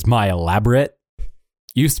lazy is my elaborate.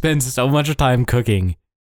 You spend so much time cooking.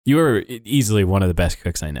 You are easily one of the best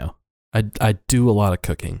cooks I know. I do a lot of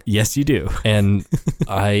cooking. Yes, you do. And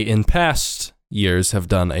I, in past years, have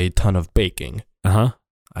done a ton of baking. Uh-huh.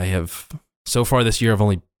 I have, so far this year, I've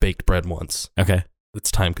only baked bread once. Okay.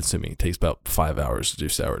 It's time consuming. It takes about 5 hours to do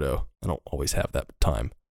sourdough. I don't always have that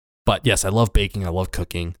time. But yes, I love baking. I love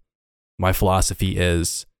cooking. My philosophy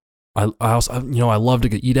is, I also, I love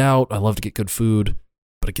to eat out. I love to get good food,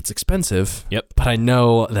 but it gets expensive. Yep. But I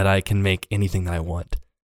know that I can make anything that I want.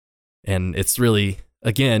 And it's really,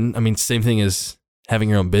 again, I mean, same thing as having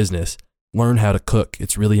your own business. Learn how to cook.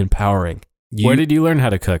 It's really empowering. Where did you learn how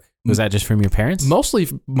to cook? Was that just from your parents? Mostly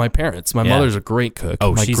my parents. My mother's a great cook.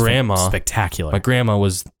 Oh, my she's grandma, spectacular. My grandma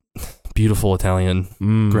was beautiful Italian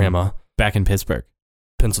grandma. Back in Pittsburgh.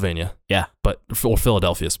 Pennsylvania. Yeah. Or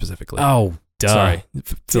Philadelphia specifically. Oh, duh. Sorry.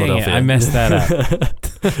 Philadelphia. I messed that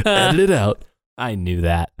up. Edit it out. I knew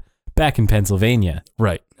that. Back in Pennsylvania.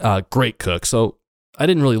 Right. Great cook. So I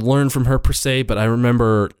didn't really learn from her per se, but I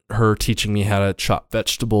remember her teaching me how to chop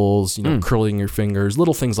vegetables, curling your fingers,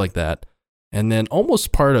 little things like that. And then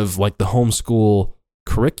almost part of like the homeschool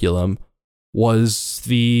curriculum was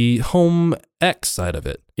the home ec side of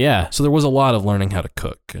it. Yeah. So there was a lot of learning how to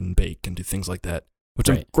cook and bake and do things like that, which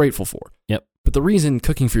I'm grateful for. Yep. But the reason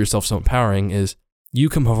cooking for yourself is so empowering is you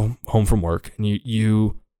come home from work and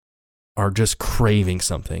you are just craving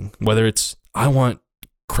something, whether it's, I want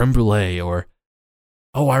creme brulee or,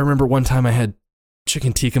 I remember one time I had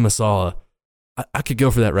chicken tikka masala. I could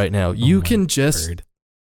go for that right now. You can just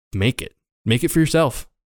make it. Make it for yourself.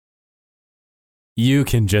 You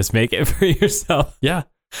can just make it for yourself. Yeah.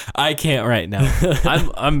 I can't right now.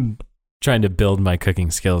 I'm trying to build my cooking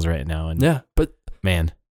skills right now. And yeah, but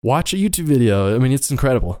man, watch a YouTube video. I mean, it's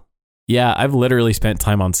incredible. Yeah, I've literally spent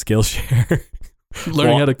time on Skillshare.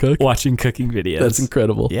 Learning how to cook. Watching cooking videos. That's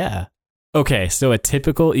incredible. Yeah. Okay, so a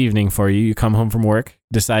typical evening for you. You come home from work,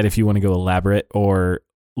 decide if you want to go elaborate or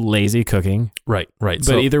lazy cooking. Right.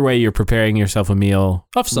 But either way, you're preparing yourself a meal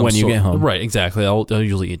when you get home. Right, exactly. I'll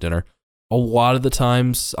usually eat dinner. A lot of the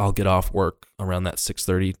times, I'll get off work around that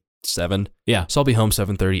 6:30, 7. Yeah. So I'll be home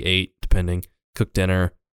 7:30, 8, depending. Cook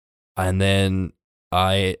dinner. And then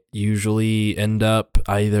I usually end up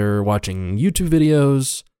either watching YouTube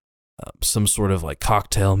videos, some sort of like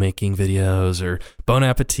cocktail making videos, or Bon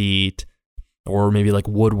Appetit, or maybe like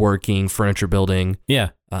woodworking, furniture building.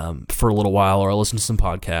 Yeah. For a little while, or I'll listen to some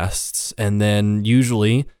podcasts. And then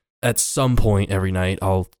usually at some point every night,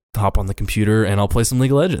 I'll hop on the computer and I'll play some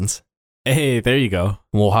League of Legends. Hey, there you go.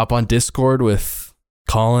 We'll hop on Discord with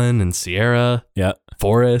Colin and Sierra. Yeah.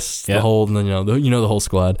 Forrest, the whole, the whole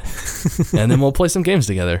squad. And then we'll play some games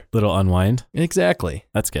together. Little unwind. Exactly.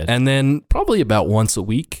 That's good. And then probably about once a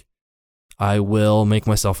week, I will make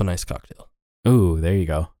myself a nice cocktail. Ooh, there you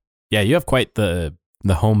go. Yeah, you have quite the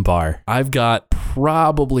home bar. I've got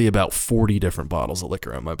probably about 40 different bottles of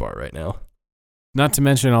liquor on my bar right now. Not to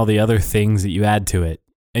mention all the other things that you add to it.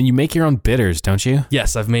 And you make your own bitters, don't you?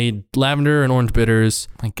 Yes, I've made lavender and orange bitters.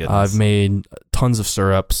 My goodness. I've made tons of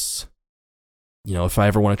syrups. If I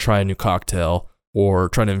ever want to try a new cocktail or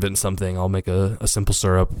try to invent something, I'll make a simple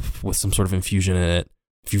syrup with some sort of infusion in it.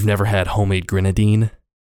 If you've never had homemade grenadine,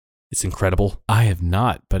 it's incredible. I have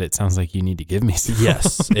not, but it sounds like you need to give me some.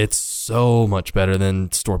 Yes, it's so much better than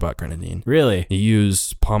store-bought grenadine. Really? You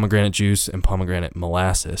use pomegranate juice and pomegranate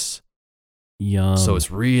molasses. Yum. So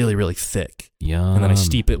it's really, really thick. Yum. And then I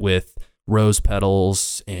steep it with rose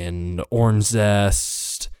petals and orange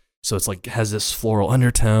zest. So it's like has this floral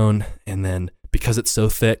undertone. And then because it's so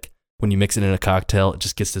thick, when you mix it in a cocktail, it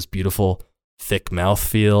just gets this beautiful thick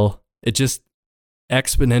mouthfeel. It just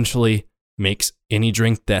exponentially makes any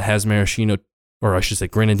drink that has maraschino, or I should say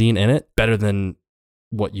grenadine in it, better than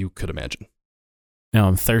what you could imagine. Now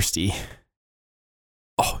I'm thirsty.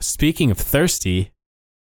 Oh, speaking of thirsty,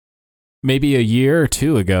 maybe a year or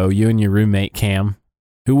two ago, you and your roommate Cam,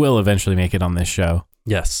 who will eventually make it on this show,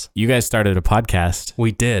 Yes, you guys started a podcast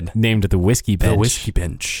we did. named The Whiskey Bench. The Whiskey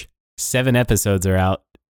Bench. 7 episodes are out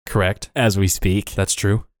Correct. as we speak, That's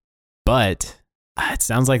true. but it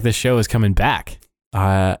sounds like the show is coming back.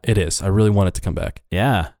 It is. I really want it to come back.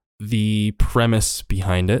 Yeah. The premise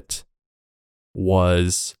behind it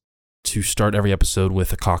was to start every episode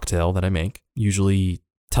with a cocktail that I make. Usually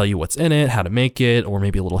tell you what's in it, how to make it, or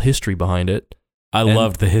maybe a little history behind it. I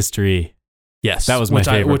loved the history. Yes. That was my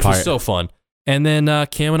favorite which part. was so fun. And then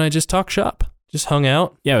Cam and I just talked shop, just hung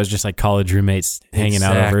out. Yeah, it was just like college roommates hanging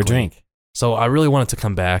out over a Exactly. drink. So I really want it to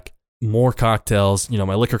come back. More cocktails. You know,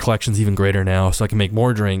 my liquor collection's even greater now, so I can make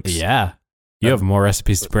more drinks. Yeah. You have more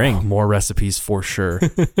recipes to bring. More recipes for sure.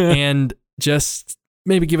 And just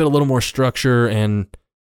maybe give it a little more structure and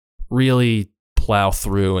really plow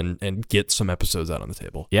through and get some episodes out on the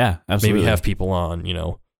table. Yeah, absolutely. Maybe have people on,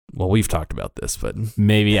 well, we've talked about this, but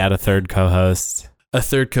Maybe add a third co-host. a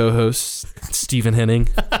third co-host, Stephen Henning.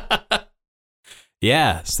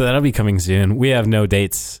 Yeah, so that'll be coming soon. We have no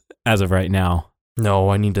dates as of right now, No,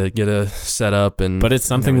 I need to get a setup but it's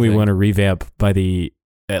something we want to revamp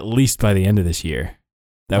at least by the end of this year.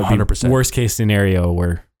 That would 100%. be worst case scenario.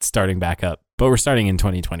 We're starting back up, but we're starting in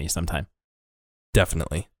 2020 sometime.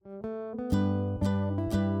 Definitely.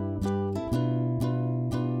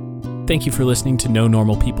 Thank you for listening to No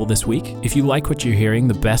Normal People this week. If you like what you're hearing,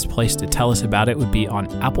 the best place to tell us about it would be on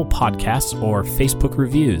Apple Podcasts or Facebook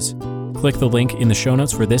reviews. Click the link in the show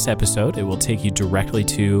notes for this episode. It will take you directly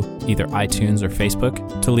to either iTunes or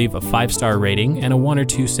Facebook to leave a 5-star rating and a 1 or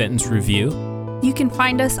 2 sentence review. You can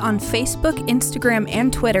find us on Facebook, Instagram,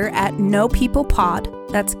 and Twitter at No People Pod.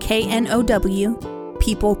 That's KNOW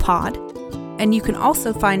People Pod. And you can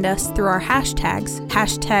also find us through our hashtags,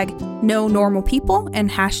 hashtag No Normal People and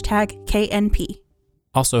hashtag KNP.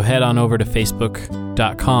 Also, head on over to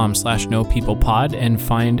facebook.com/NoPeoplePod and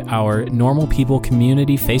find our Normal People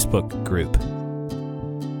Community Facebook group.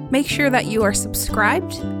 Make sure that you are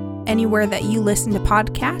subscribed anywhere that you listen to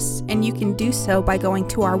podcasts, and you can do so by going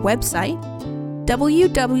to our website,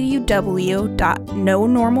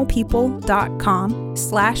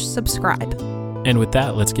 www.nonormalpeople.com/subscribe. And with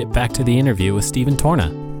that, let's get back to the interview with Stephen Torna.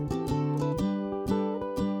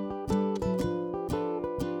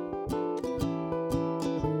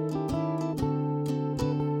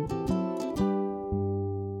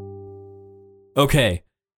 Okay,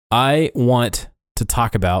 I want to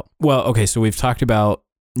talk about, so we've talked about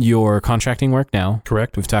your contracting work now.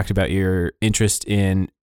 Correct. We've talked about your interest in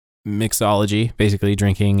mixology, basically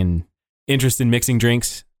drinking, and interest in mixing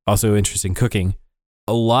drinks, also interest in cooking.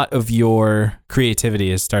 A lot of your creativity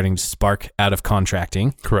is starting to spark out of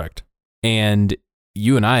contracting. Correct. And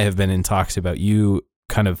you and I have been in talks about you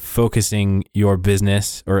kind of focusing your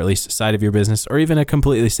business, or at least a side of your business, or even a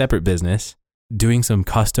completely separate business, doing some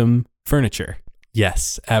custom furniture.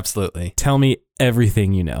 Yes, absolutely. Tell me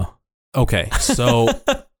everything you know. Okay, so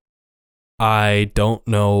I don't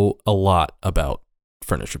know a lot about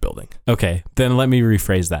furniture building. Okay, then let me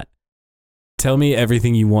rephrase that. Tell me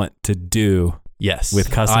everything you want to do. Yes.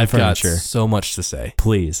 With custom I've furniture. got so much to say.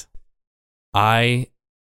 Please. I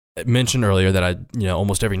mentioned earlier that I,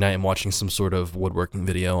 almost every night I'm watching some sort of woodworking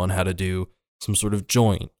video on how to do some sort of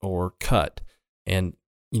joint or cut. And,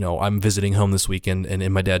 I'm visiting home this weekend, and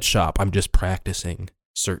in my dad's shop, I'm just practicing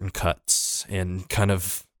certain cuts and kind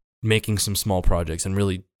of making some small projects and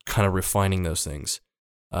really kind of refining those things.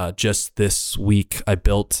 Just this week, I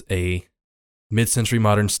built a mid-century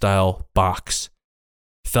modern style box,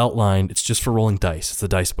 felt lined. It's just for rolling dice. It's a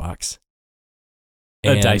dice box.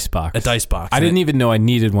 A dice box. A dice box. I didn't even know I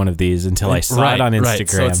needed one of these until I saw it on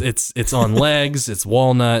Instagram. Right. So it's on legs. It's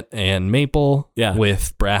walnut and maple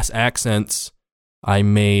with brass accents. I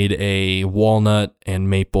made a walnut and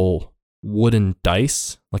maple wooden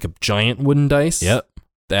dice, like a giant wooden dice. Yep.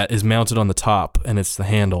 That is mounted on the top, and it's the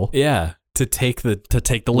handle. Yeah. To take the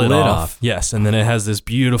lid off. Yes. And then it has this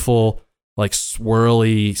beautiful, like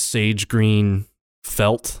swirly sage green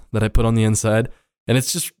felt that I put on the inside. And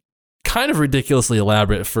it's just kind of ridiculously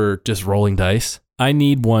elaborate for just rolling dice. I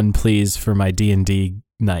need one, please, for my D&D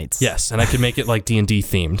nights. Yes, and I could make it like D&D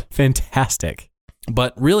themed. Fantastic.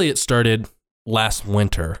 But really it started last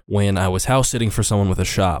winter when I was house sitting for someone with a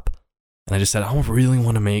shop. And I just said, I really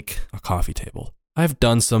want to make a coffee table. I've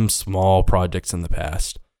done some small projects in the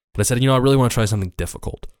past, but I said, I really want to try something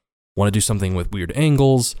difficult. Want to do something with weird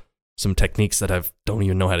angles, some techniques that I don't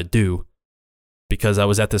even know how to do. Because I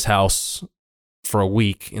was at this house for a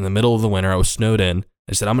week in the middle of the winter. I was snowed in.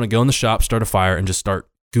 I said, I'm going to go in the shop, start a fire, and just start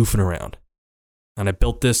goofing around. And I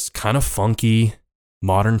built this kind of funky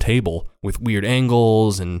modern table with weird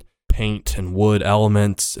angles and paint and wood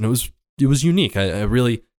elements. And it was unique. I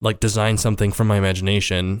really designed something from my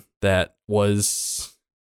imagination that was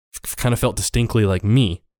kind of felt distinctly like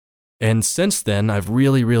me. And since then, I've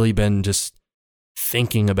really, really been just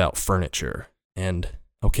thinking about furniture and,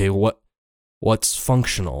 okay, what's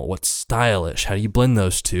functional? What's stylish? How do you blend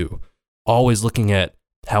those two? Always looking at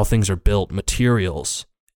how things are built, materials,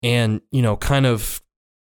 and, kind of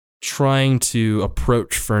trying to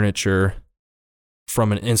approach furniture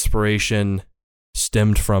from an inspiration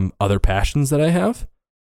stemmed from other passions that I have.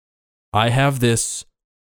 I have this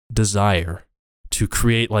desire to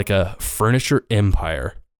create a furniture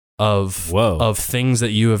empire of things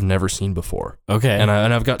that you have never seen before. Okay. And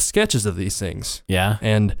I've got sketches of these things. Yeah.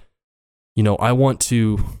 And I want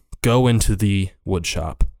to go into the wood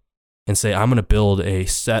shop and say, I'm going to build a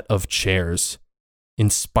set of chairs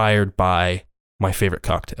inspired by my favorite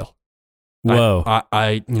cocktail. Whoa.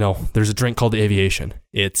 I there's a drink called the Aviation.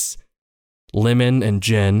 It's lemon and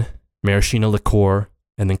gin, maraschino liqueur,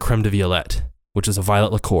 and then creme de violette, which is a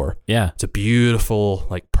violet liqueur. Yeah. It's a beautiful,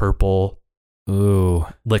 purple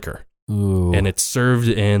liquor. Ooh. And it's served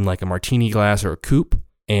in a martini glass or a coupe,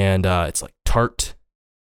 and it's tart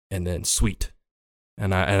and then sweet.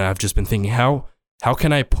 And I've just been thinking, how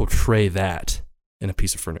can I portray that in a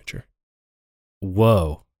piece of furniture?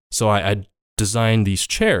 Whoa. So I designed these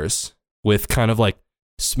chairs with kind of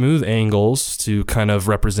smooth angles to kind of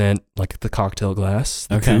represent the cocktail glass,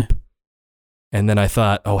 the coupe. And then I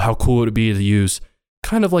thought, how cool would it be to use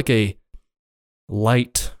kind of a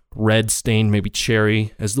light red stained, maybe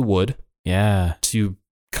cherry as the wood. Yeah. To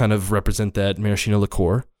kind of represent that maraschino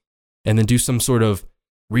liqueur. And then do some sort of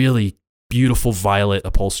really beautiful violet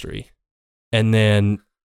upholstery. And then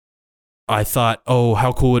I thought,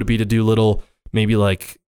 how cool would it be to do little, maybe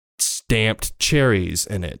stamped cherries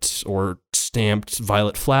in it or stamped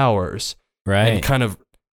violet flowers. Right. And kind of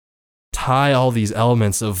tie all these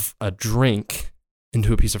elements of a drink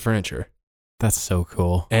into a piece of furniture. That's so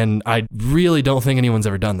cool. And I really don't think anyone's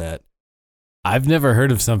ever done that. I've never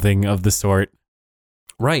heard of something of the sort.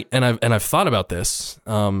 Right. And I've thought about this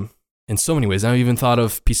in so many ways. I've even thought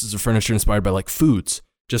of pieces of furniture inspired by foods,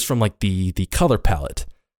 just from the color palette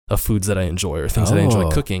of foods that I enjoy or things that I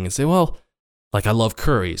enjoy cooking, and say, well, I love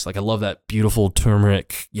curries. I love that beautiful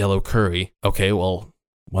turmeric yellow curry. Okay, well,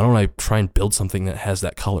 why don't I try and build something that has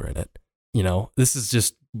that color in it? This is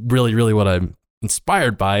just really, really what I'm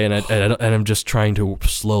inspired by, and I'm just trying to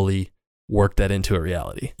slowly work that into a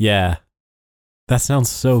reality. Yeah. That sounds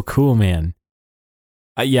so cool, man.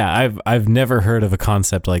 I've never heard of a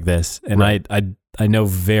concept like this, and right. I know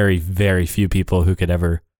very, very few people who could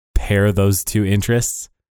ever pair those two interests,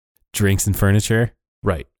 drinks and furniture.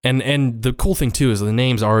 Right. And the cool thing too is the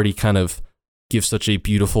names already kind of give such a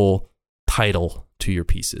beautiful title to your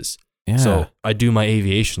pieces. Yeah. So I do my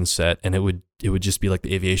aviation set, and it would just be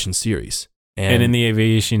the aviation series. And in the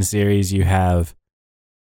aviation series, you have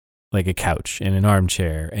a couch and an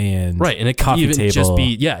armchair and right, and it could coffee even table. Just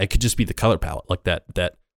be it could just be the color palette,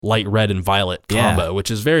 that light red and violet combo, which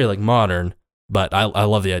is very modern, but I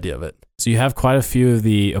love the idea of it. So you have quite a few of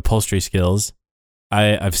the upholstery skills.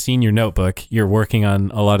 I've seen your notebook. You're working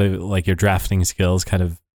on a lot of your drafting skills, kind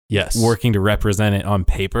of working to represent it on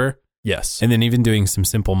paper. Yes. And then even doing some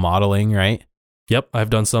simple modeling, right? Yep. I've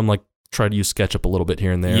done some try to use SketchUp a little bit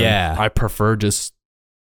here and there. Yeah. I prefer just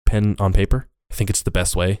pen on paper. I think it's the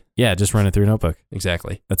best way. Yeah, just run it through a notebook.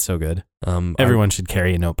 Exactly. That's so good. Everyone should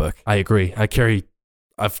carry a notebook. I agree.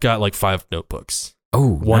 I've got 5 notebooks.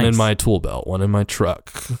 Oh, one nice. in my tool belt, one in my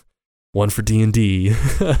truck, one for D&D.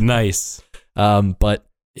 Nice. But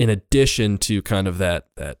in addition to kind of that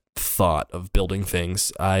thought of building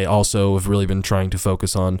things, I also have really been trying to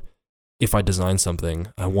focus on, if I design something,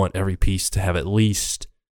 I want every piece to have at least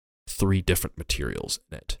 3 different materials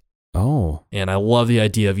in it. Oh. And I love the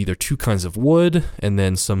idea of either 2 kinds of wood and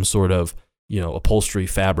then some sort of, upholstery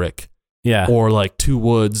fabric. Yeah. Or 2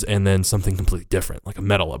 woods and then something completely different, like a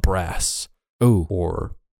metal, a brass. Ooh.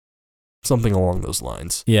 Or something along those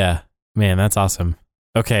lines. Yeah. Man, that's awesome.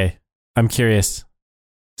 Okay. I'm curious.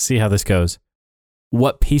 See how this goes.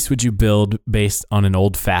 What piece would you build based on an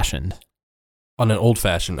old-fashioned? On an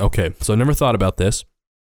old-fashioned. Okay. So I never thought about this.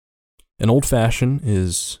 An old-fashioned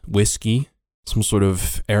is whiskey some sort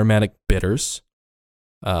of aromatic bitters,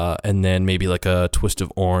 and then maybe like a twist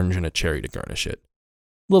of orange and a cherry to garnish it.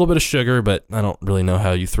 A little bit of sugar, but I don't really know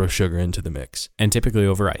how you throw sugar into the mix. And typically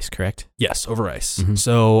over ice, correct? Yes, over ice. Mhm.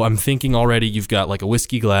 So I'm thinking already you've got like a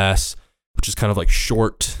whiskey glass, which is kind of like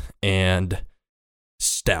short and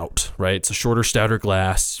stout, right? It's a shorter, stouter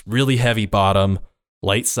glass, really heavy bottom,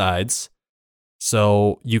 light sides.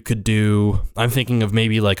 So you could do, I'm thinking of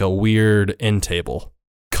maybe like a weird end table.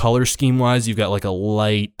 Color scheme wise, you've got like a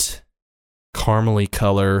light caramely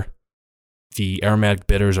color. The aromatic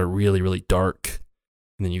bitters are really, really dark.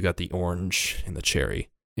 And then you got the orange and the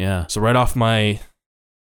cherry. Yeah. So right off the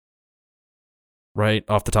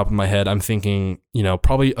top of my head, I'm thinking,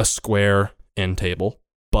 probably a square end table,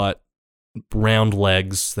 but round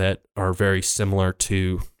legs that are very similar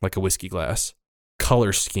to like a whiskey glass.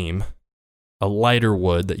 Color scheme, a lighter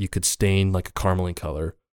wood that you could stain like a caramely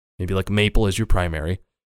color, maybe like maple as your primary.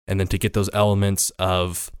 And then to get those elements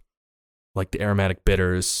of like the aromatic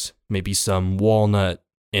bitters, maybe some walnut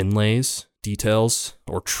inlays, details,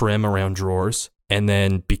 or trim around drawers. And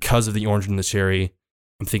then because of the orange and the cherry,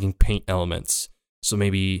 I'm thinking paint elements. So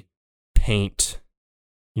maybe paint,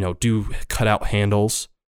 do cut out handles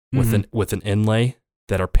with an inlay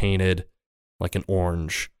that are painted like an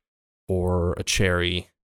orange or a cherry,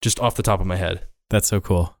 just off the top of my head. That's so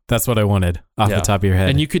cool. That's what I wanted off the top of your head.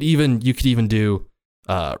 And you could even do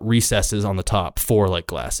recesses on the top for like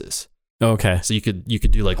glasses. Okay. So you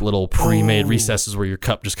could do like little pre-made recesses where your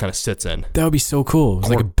cup just kind of sits in. That would be so cool. It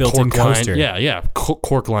was like a built-in coaster. Yeah.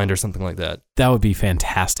 Cork lined or something like that. That would be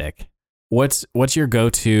fantastic. What's your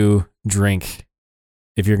go-to drink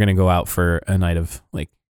if you're going to go out for a night of like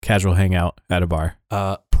casual hangout at a bar?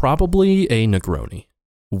 Probably a Negroni.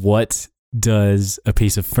 What does a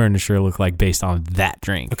piece of furniture look like based on that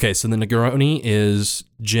drink? Okay, so the Negroni is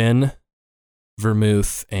gin,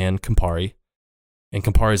 vermouth, and Campari. And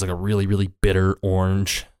Campari is like a really, really bitter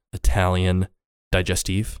orange Italian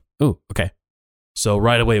digestive. Oh, okay. So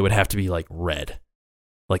right away it would have to be like red,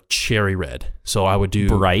 like cherry red. So I would do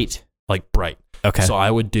bright. Okay. So I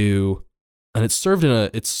would do, and it's served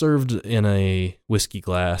in a whiskey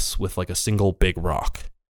glass with like a single big rock.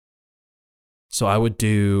 So I would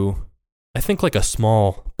do, I think like a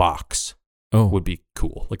small box would be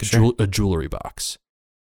cool, like a jewelry box.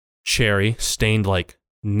 Cherry stained like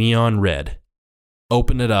neon red.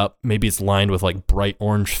 Open it up. Maybe it's lined with like bright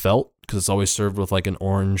orange felt because it's always served with like an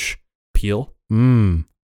orange peel. And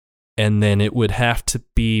then it would have to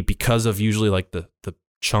be, because of usually like the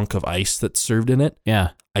chunk of ice that's served in it.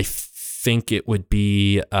 Yeah. I think it would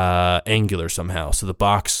be angular somehow. So the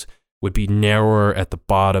box would be narrower at the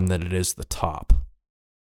bottom than it is the top.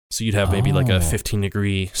 So you'd have maybe like a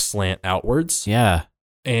 15-degree slant outwards. Yeah.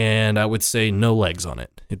 And I would say no legs on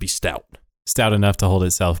it. It'd be stout. Stout enough to hold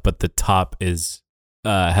itself, but the top is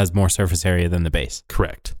has more surface area than the base.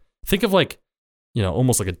 Correct. Think of like,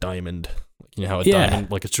 almost like a diamond. How a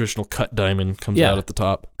diamond, like a traditional cut diamond, comes out at the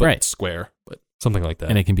top, but it's square, but something like that.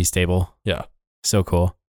 And it can be stable. Yeah. So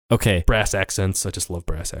cool. Okay. Brass accents. I just love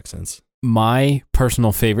brass accents. My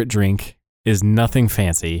personal favorite drink is nothing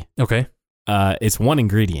fancy. Okay. It's one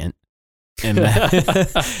ingredient, and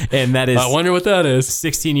that is. I wonder what that is.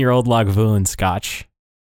 16-year-old Lagavulin Scotch,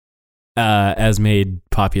 as made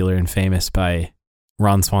popular and famous by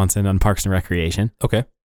Ron Swanson on Parks and Recreation. Okay.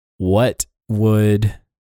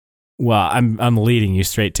 I'm leading you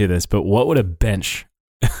straight to this, but what would a bench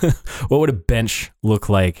look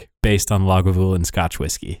like based on Lagavulin Scotch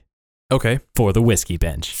whiskey? Okay. For the whiskey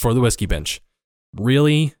bench.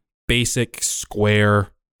 Really basic square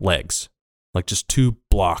legs. Like just 2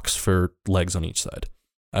 blocks for legs on each side.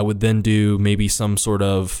 I would then do maybe some sort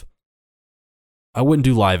of, I wouldn't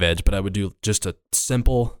do live edge, but I would do just a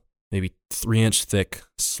simple, maybe 3-inch thick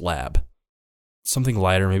slab. Something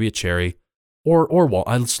lighter, maybe a cherry. Or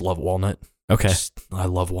I just love walnut. Okay. I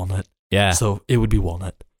love walnut. Yeah. So it would be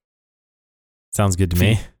walnut. Sounds good to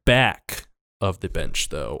me. Back of the bench,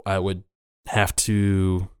 though, I would have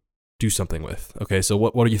to do something with. Okay, so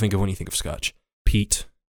what do you think of when you think of Scotch? Peat.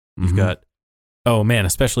 You've got. Oh man,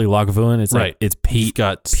 especially Lagavulin. It's right. It's peat. You've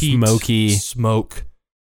got peat, smoky smoke.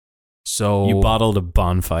 So you bottled a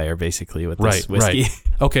bonfire basically with this whiskey. Right.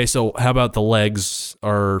 Okay, so how about the legs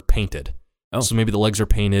are painted? Oh. So maybe the legs are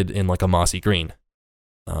painted in like a mossy green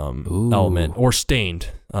element, or stained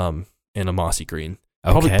in a mossy green.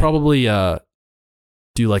 Okay. Probably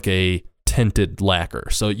do like a tinted lacquer.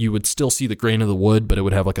 So you would still see the grain of the wood, but it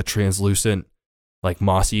would have like a translucent, like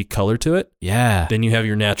mossy color to it. Yeah. Then you have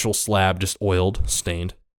your natural slab, just oiled,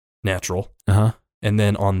 stained, natural. Uh-huh. And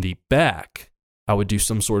then on the back, I would do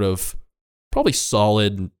some sort of probably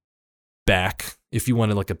solid back if you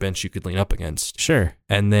wanted like a bench you could lean up against. Sure.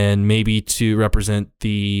 And then maybe to represent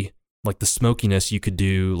the smokiness, you could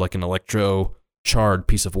do like an electro charred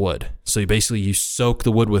piece of wood. So you soak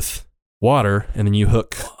the wood with water and then you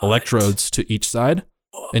hook electrodes to each side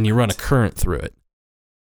and you run a current through it.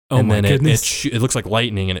 Oh and my then goodness. it looks like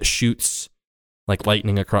lightning and it shoots like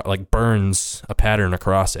lightning across, like burns a pattern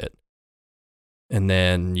across it. And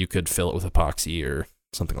then you could fill it with epoxy or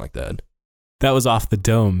something like that. That was off the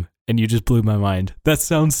dome, and you just blew my mind. That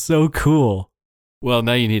sounds so cool. Well,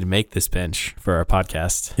 now you need to make this bench for our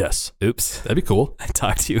podcast. Yes. Oops. That'd be cool. I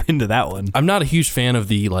talked you into that one. I'm not a huge fan of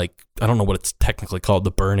the, like, I don't know what it's technically called,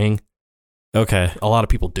 the burning. Okay. A lot of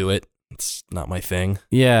people do it. It's not my thing.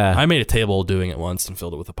 Yeah. I made a table doing it once and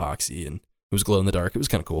filled it with epoxy, and it was glow in the dark. It was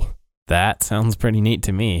kind of cool. That sounds pretty neat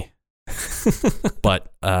to me.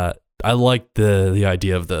 But I like the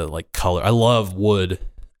idea of the like color. I love wood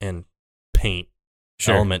and paint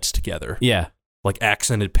elements together. Yeah. Like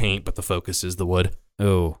accented paint, but the focus is the wood.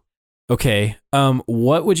 Oh. Okay.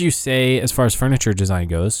 What would you say as far as furniture design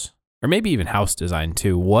goes? Or maybe even house design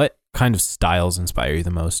too. What kind of styles inspire you the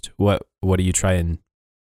most? What do you try and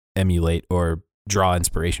emulate or draw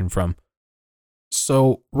inspiration from?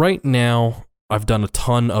 So right now, I've done a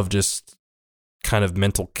ton of just kind of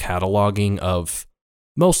mental cataloging of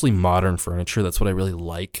mostly modern furniture. That's what I really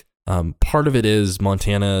like. Part of it is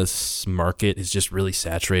Montana's market is just really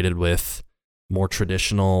saturated with more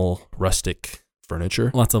traditional rustic furniture.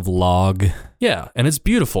 Lots of log. Yeah, and it's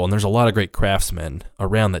beautiful, and there's a lot of great craftsmen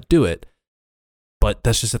around that do it. But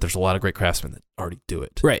that's just that there's a lot of great craftsmen that already do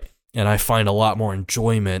it. Right. And I find a lot more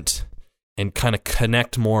enjoyment and kind of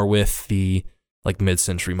connect more with the like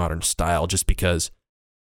mid-century modern style just because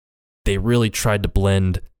they really tried to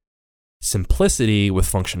blend simplicity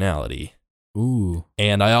with functionality. Ooh.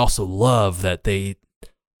 And I also love that they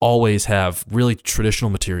always have really traditional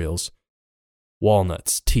materials,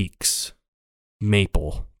 walnuts, teaks,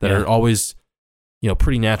 maple, that are always,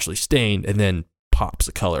 pretty naturally stained, and then pops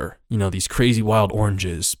of color. These crazy wild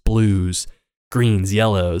oranges, blues, greens,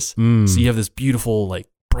 yellows. So you have this beautiful, like,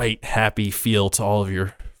 bright, happy feel to all of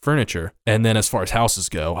your furniture. And then as far as houses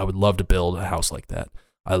go, I would love to build a house like that.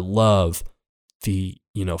 I love the,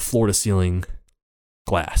 floor to ceiling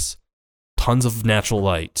glass. Tons of natural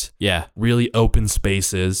light. Yeah. Really open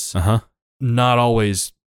spaces. Not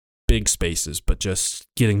always big spaces, but just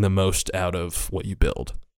getting the most out of what you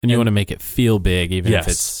build. And you want to make it feel big, even if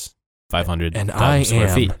it's 500 square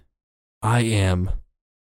feet. I am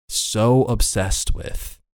so obsessed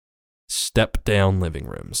with step-down living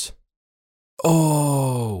rooms.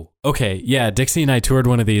 Oh, okay. Yeah, Dixie and I toured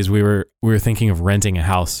one of these. We were thinking of renting a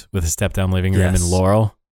house with a step-down living room in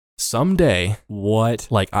Laurel. Someday,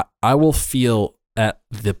 like I will feel at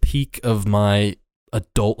the peak of my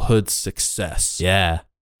adulthood success. Yeah,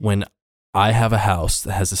 when I have a house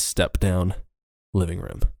that has a step-down living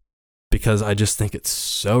room, because I just think it's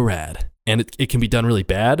so rad, and it can be done really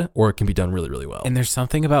bad or it can be done really, really well. And there's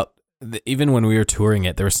something about even when we were touring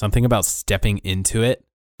it, there was something about stepping into it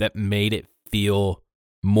that made it feel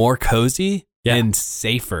more cozy and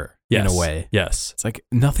safer in a way. Yes. It's like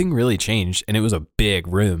nothing really changed, and it was a big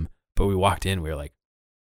room, but we walked in, we were like,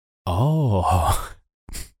 oh,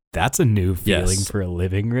 that's a new feeling for a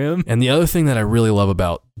living room. And the other thing that I really love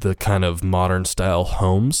about the kind of modern style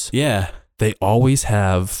homes, they always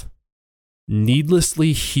have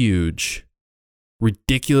needlessly huge,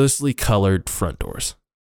 ridiculously colored front doors.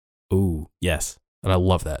 Ooh, yes. And I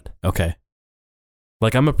love that. Okay.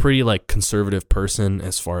 Like, I'm a pretty, like, conservative person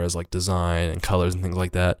as far as, like, design and colors and things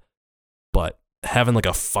like that. But having, like, a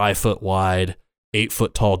 5-foot wide,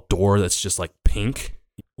 8-foot tall door that's just, like, pink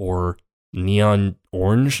or neon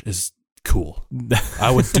orange is cool. I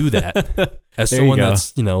would do that as someone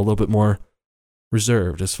that's, a little bit more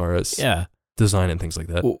reserved as far as design and things like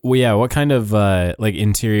that. Well, yeah. What kind of, like,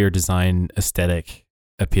 interior design aesthetic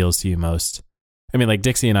appeals to you most? I mean, like,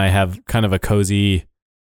 Dixie and I have kind of a cozy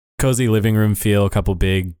living room feel, a couple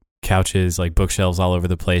big couches, like bookshelves all over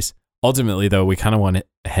the place. Ultimately, though, we kind of want to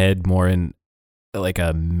head more in like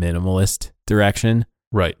a minimalist direction.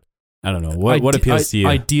 Right. I don't know. What appeals to you?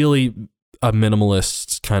 Ideally, a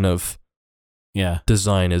minimalist kind of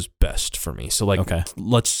design is best for me. So, like,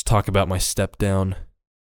 let's talk about my step-down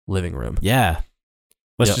living room. Yeah.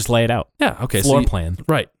 Let's just lay it out. Yeah, okay. Floor plan.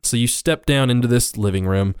 Right. So you step down into this living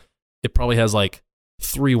room. It probably has, like,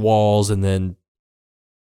 3 walls, and then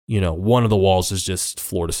one of the walls is just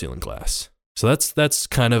floor to ceiling glass. So that's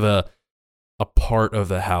kind of a part of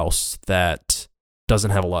the house that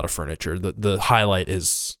doesn't have a lot of furniture. The highlight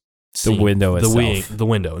is the window itself. The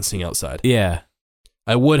window and seeing outside. Yeah.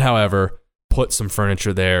 I would, however, put some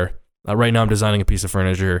furniture there. Right now I'm designing a piece of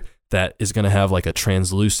furniture that is going to have like a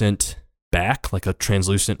translucent back, like a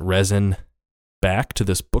translucent resin back to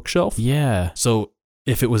this bookshelf. Yeah. So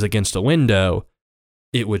if it was against a window,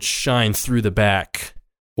 it would shine through the back,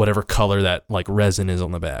 whatever color that like resin is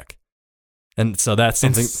on the back. And so that's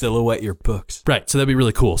something. And silhouette your books. Right. So that'd be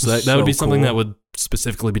really cool. So that would be something cool. that would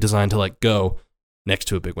specifically be designed to like go next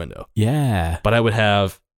to a big window. Yeah. But I would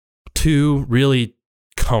have 2 really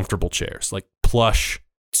comfortable chairs, like plush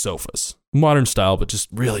sofas, modern style, but just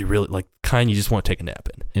really, really like kind you just want to take a nap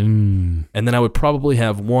in. And then I would probably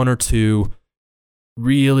have 1 or 2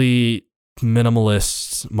 really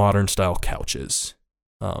minimalist modern style couches,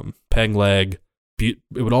 peg leg. It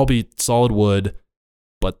would all be solid wood,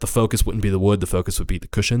 but the focus wouldn't be the wood. The focus would be the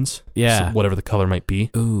cushions. Yeah. So whatever the color might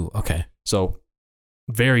be. Ooh, okay. So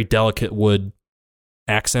very delicate wood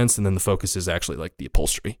accents, and then the focus is actually like the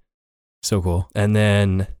upholstery. So cool. And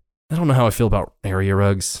then I don't know how I feel about area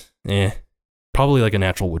rugs. Probably like a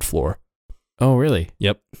natural wood floor. Oh, really?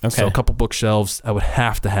 Yep. Okay. So a couple bookshelves. I would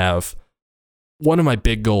have to have. One of my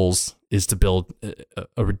big goals is to build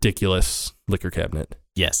a ridiculous liquor cabinet.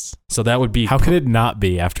 Yes. So that would be. How could it not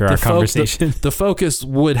be after our conversation? The focus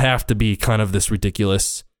would have to be kind of this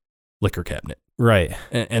ridiculous liquor cabinet. Right.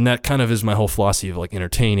 And that kind of is my whole philosophy of like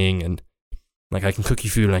entertaining, and like I can cook you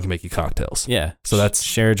food and I can make you cocktails. Yeah. So that's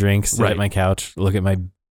share drinks, sit right. at my couch, look at my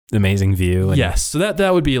amazing view. And yes. So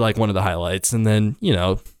that would be like one of the highlights. And then,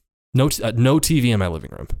 no TV in my living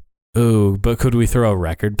room. Ooh, but could we throw a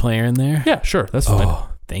record player in there? Yeah, sure. That's fine. Oh,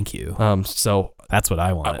 thank you. So That's what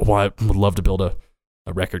I wanted. I would love to build a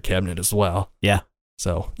record cabinet as well. Yeah.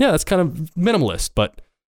 So yeah, that's kind of minimalist, but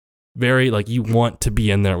very like you want to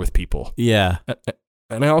be in there with people. Yeah.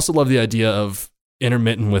 And I also love the idea of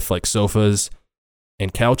intermittent with like sofas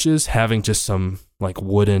and couches, having just some like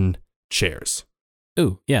wooden chairs.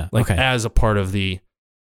 Ooh, yeah. Like okay. as a part of the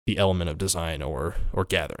element of design or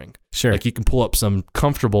gathering. Sure. Like you can pull up some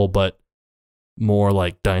comfortable but more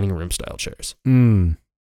like dining room style chairs.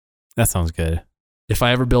 That sounds good. If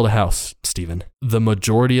I ever build a house, Stephen, the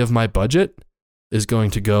majority of my budget is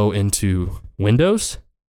going to go into windows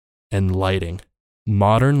and lighting.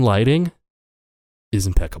 Modern lighting is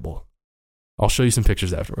impeccable. I'll show you some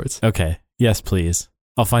pictures afterwards. Okay. Yes, please.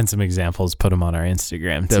 I'll find some examples, put them on our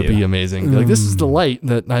Instagram too. That'd be amazing. Like, this is the light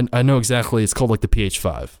that I know exactly. It's called like the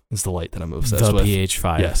PH5. It's the light that I'm obsessed with. The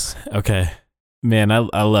PH5. Yes. Okay. Man,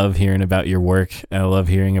 I love hearing about your work. I love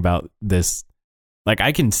hearing about this. Like,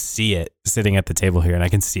 I can see it sitting at the table here, and I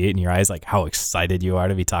can see it in your eyes, like how excited you are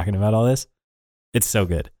to be talking about all this. It's so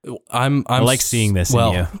good. I like seeing this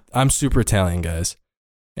in you. I'm super Italian, guys.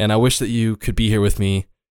 And I wish that you could be here with me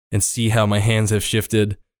and see how my hands have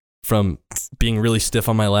shifted from being really stiff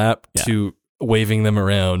on my lap to waving them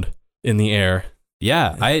around in the air.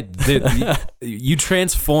 Yeah, you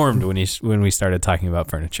transformed when we started talking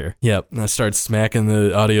about furniture. Yep, and I started smacking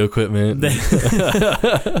the audio equipment.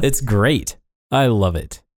 It's great. I love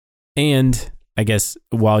it. And I guess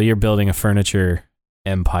while you're building a furniture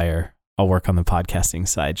empire, I'll work on the podcasting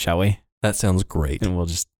side, shall we? That sounds great. And we'll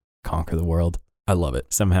just conquer the world. I love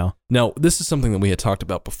it. Somehow. Now, this is something that we had talked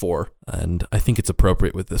about before, and I think it's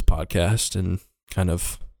appropriate with this podcast and kind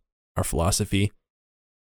of our philosophy.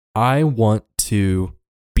 I want to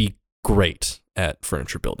be great at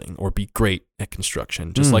furniture building or be great at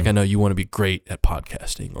construction, just like I know you want to be great at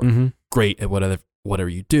podcasting or great at whatever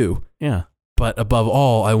you do. Yeah. But above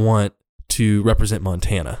all, I want to represent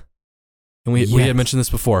Montana. And we had mentioned this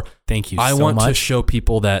before. Thank you I so want much. to show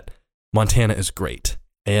people that Montana is great.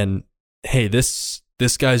 And hey, this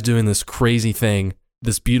guy's doing this crazy thing,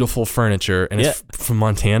 this beautiful furniture, and it's from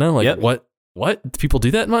Montana. Like, what? Do people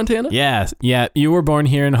do that in Montana? Yeah. Yeah. You were born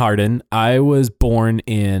here in Hardin. I was born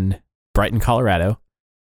in Brighton, Colorado.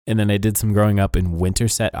 And then I did some growing up in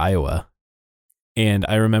Winterset, Iowa. And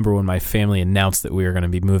I remember when my family announced that we were going to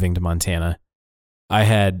be moving to Montana, I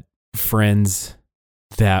had friends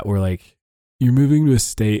that were like, "You're moving to a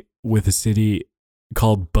state with a city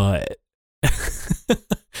called Butt."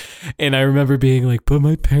 And I remember being like, "But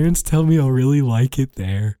my parents tell me I'll really like it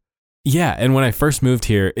there." Yeah, and when I first moved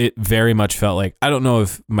here, it very much felt like, I don't know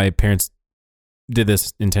if my parents did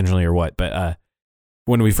this intentionally or what, but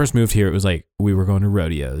when we first moved here, it was like we were going to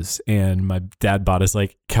rodeos, and my dad bought us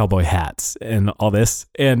like cowboy hats and all this.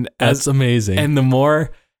 And that's amazing. And the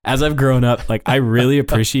more as I've grown up, like I really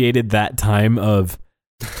appreciated that time of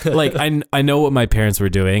like I know what my parents were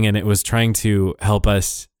doing, and it was trying to help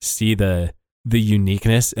us see the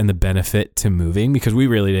uniqueness and the benefit to moving, because we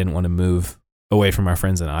really didn't want to move away from our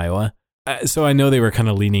friends in Iowa. So I know they were kind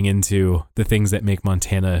of leaning into the things that make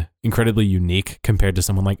Montana incredibly unique compared to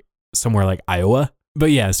somewhere like Iowa.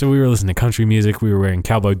 But yeah, so we were listening to country music. We were wearing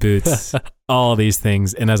cowboy boots, all these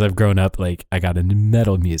things. And as I've grown up, like I got into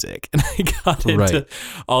metal music and I got into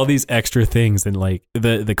all these extra things. And like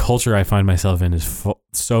the culture I find myself in is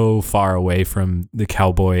so far away from the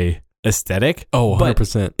cowboy aesthetic. Oh,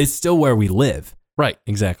 100%. But it's still where we live. Right,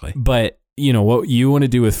 exactly. But you know, what you want to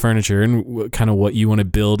do with furniture and kind of what you want to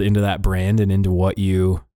build into that brand and into what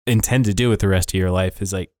you intend to do with the rest of your life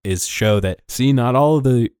is show that, see, not all of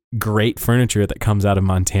the great furniture that comes out of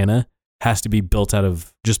Montana has to be built out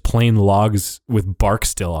of just plain logs with bark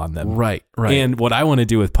still on them. Right. And what I want to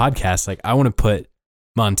do with podcasts, like I want to put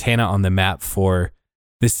Montana on the map for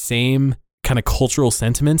the same kind of cultural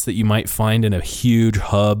sentiments that you might find in a huge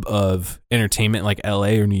hub of entertainment like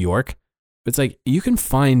LA or New York. It's like you can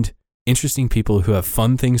find interesting people who have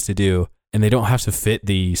fun things to do and they don't have to fit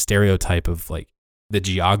the stereotype of like the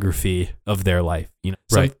geography of their life, you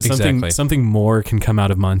know. Something more can come out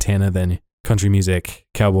of Montana than country music,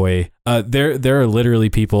 cowboy. There are literally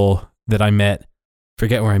people that I met,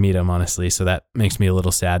 forget where I meet them, honestly, so that makes me a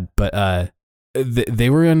little sad, but they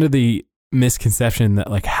were under the misconception that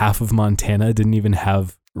like half of Montana didn't even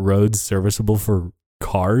have roads serviceable for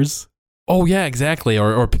cars. Oh yeah, exactly.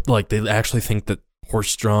 Or like they actually think that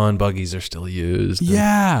horse-drawn buggies are still used.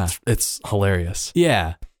 Yeah. It's hilarious.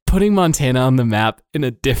 Yeah. Putting Montana on the map in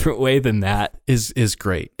a different way than that is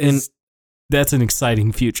great. And that's an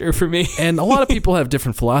exciting future for me. And a lot of people have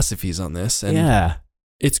different philosophies on this. And yeah.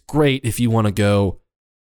 It's great if you want to go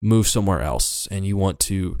move somewhere else and you want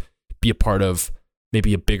to be a part of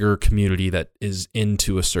maybe a bigger community that is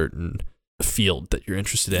into a certain field that you're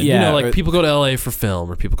interested in. Yeah, you know, like people go to LA for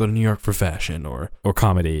film or people go to New York for fashion or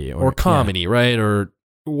comedy or comedy, right? Or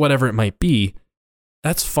whatever it might be.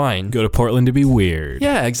 That's fine. Go to Portland to be weird.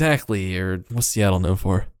 Yeah, exactly. Or what's Seattle known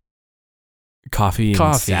for? Coffee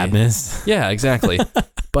and sadness. Yeah, exactly.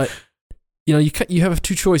 But you know, you have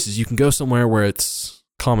two choices. You can go somewhere where it's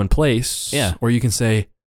commonplace, yeah, or you can say,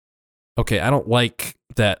 okay, I don't like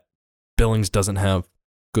that Billings doesn't have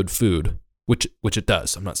good food, which it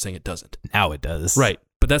does. I'm not saying it doesn't. Now it does. Right.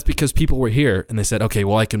 But that's because people were here and they said, okay,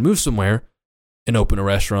 well, I can move somewhere and open a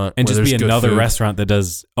restaurant and just be another restaurant that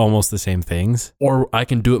does almost the same things. Or I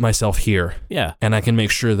can do it myself here. Yeah. And I can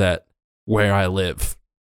make sure that where I live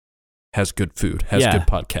has good food, has good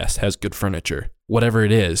podcasts, has good furniture, whatever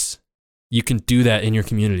it is. You can do that in your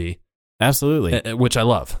community. Absolutely. Which I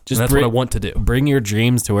love. And that's what I want to do. Bring your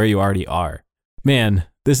dreams to where you already are. Man,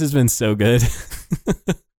 this has been so good.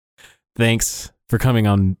 Thanks for coming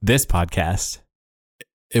on this podcast.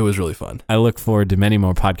 It was really fun. I look forward to many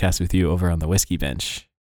more podcasts with you over on the Whiskey Bench.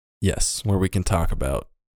 Yes, where we can talk about,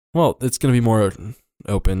 well, it's going to be more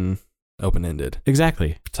open-ended.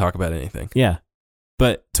 Exactly. Talk about anything. Yeah.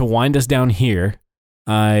 But to wind us down here,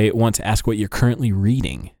 I want to ask what you're currently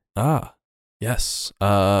reading. Ah, yes.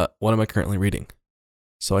 What am I currently reading?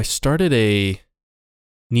 So I started a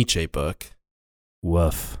Nietzsche book.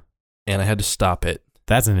 Woof. And I had to stop it.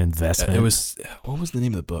 That's an investment. What was the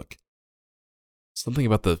name of the book? Something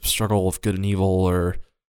about the struggle of good and evil or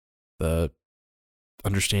the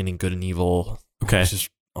understanding good and evil. Okay. It's just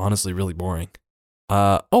honestly really boring.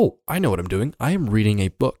 I know what I'm doing. I am reading a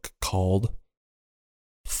book called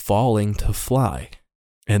Falling to Fly.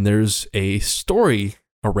 And there's a story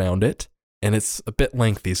around it, and it's a bit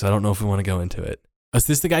lengthy, so I don't know if we want to go into it. Is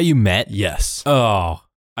this the guy you met? Yes. Oh,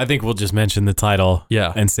 I think we'll just mention the title.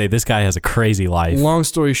 Yeah. And say this guy has a crazy life. Long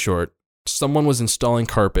story short, someone was installing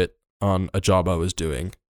carpet on a job I was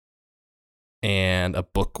doing, and a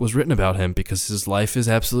book was written about him because his life is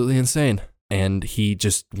absolutely insane. And he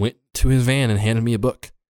just went to his van and handed me a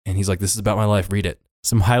book. And he's like, this is about my life. Read it.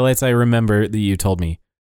 Some highlights I remember that you told me.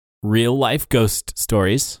 Real life ghost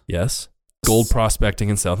stories. Yes. Gold prospecting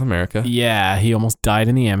in South America. Yeah, he almost died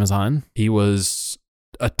in the Amazon. He was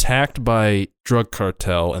attacked by drug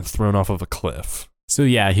cartel and thrown off of a cliff. So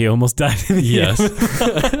yeah, he almost died in the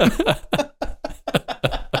Amazon.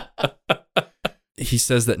 He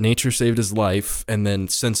says that nature saved his life, and then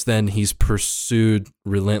since then he's pursued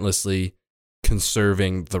relentlessly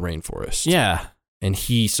conserving the rainforest. Yeah. And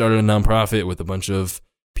he started a nonprofit with a bunch of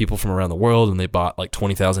people from around the world, and they bought like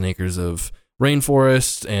 20,000 acres of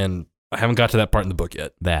rainforest, and I haven't got to that part in the book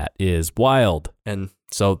yet. That is wild. And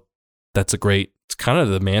so it's kind of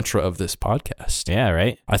the mantra of this podcast. Yeah,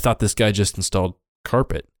 right? I thought this guy just installed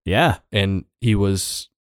carpet. Yeah. And he was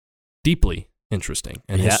deeply interesting,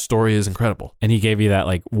 and his story is incredible. And he gave you that,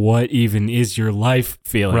 like, what even is your life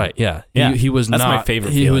feeling? Right, yeah. Yeah. He was That's not my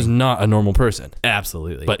favorite He feeling. was not a normal person.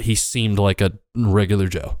 Absolutely. But he seemed like a regular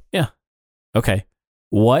Joe. Yeah. Okay.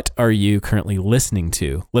 What are you currently listening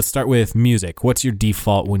to? Let's start with music. What's your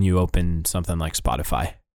default when you open something like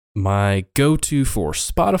Spotify? My go-to for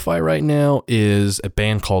Spotify right now is a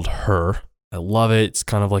band called Her. I love it. It's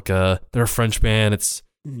kind of like they're a French band. It's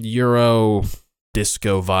Euro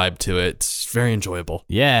disco vibe to it. It's very enjoyable.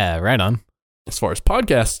 Yeah, right on. As far as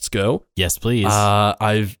podcasts go, Yes, please.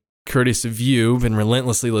 I've, courteous of you, been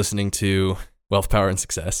relentlessly listening to Wealth, Power, and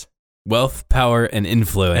Success. Wealth, Power, and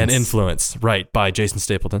Influence. Right, by Jason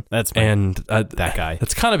Stapleton. That's that guy.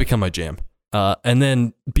 That's kind of become my jam. And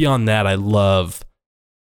then beyond that, I love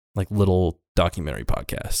like little documentary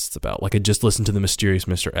podcasts about, like I just listened to The Mysterious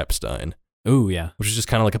Mr. Epstein. Ooh, yeah. Which is just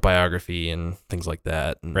kind of like a biography and things like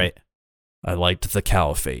that. And Right. I liked The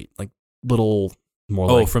Caliphate, like little more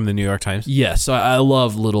Oh, like... from the New York Times? Yes, I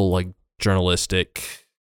love little like journalistic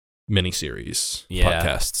miniseries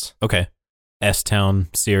podcasts. Okay. S-Town,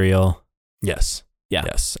 Serial. Yes. Yeah.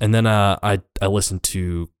 Yes. And then I listened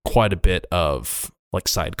to quite a bit of like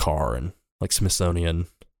Sidecar and like Smithsonian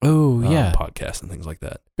Oh, yeah. podcasts and things like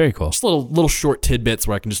that. Very cool. Just little short tidbits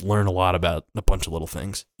where I can just learn a lot about a bunch of little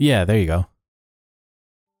things. Yeah, there you go.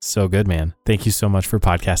 So good, man. Thank you so much for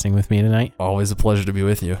podcasting with me tonight. Always a pleasure to be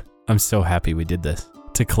with you. I'm so happy we did this.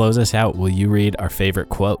 To close us out, will you read our favorite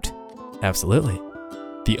quote? Absolutely.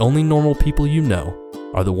 The only normal people you know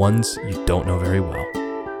are the ones you don't know very well.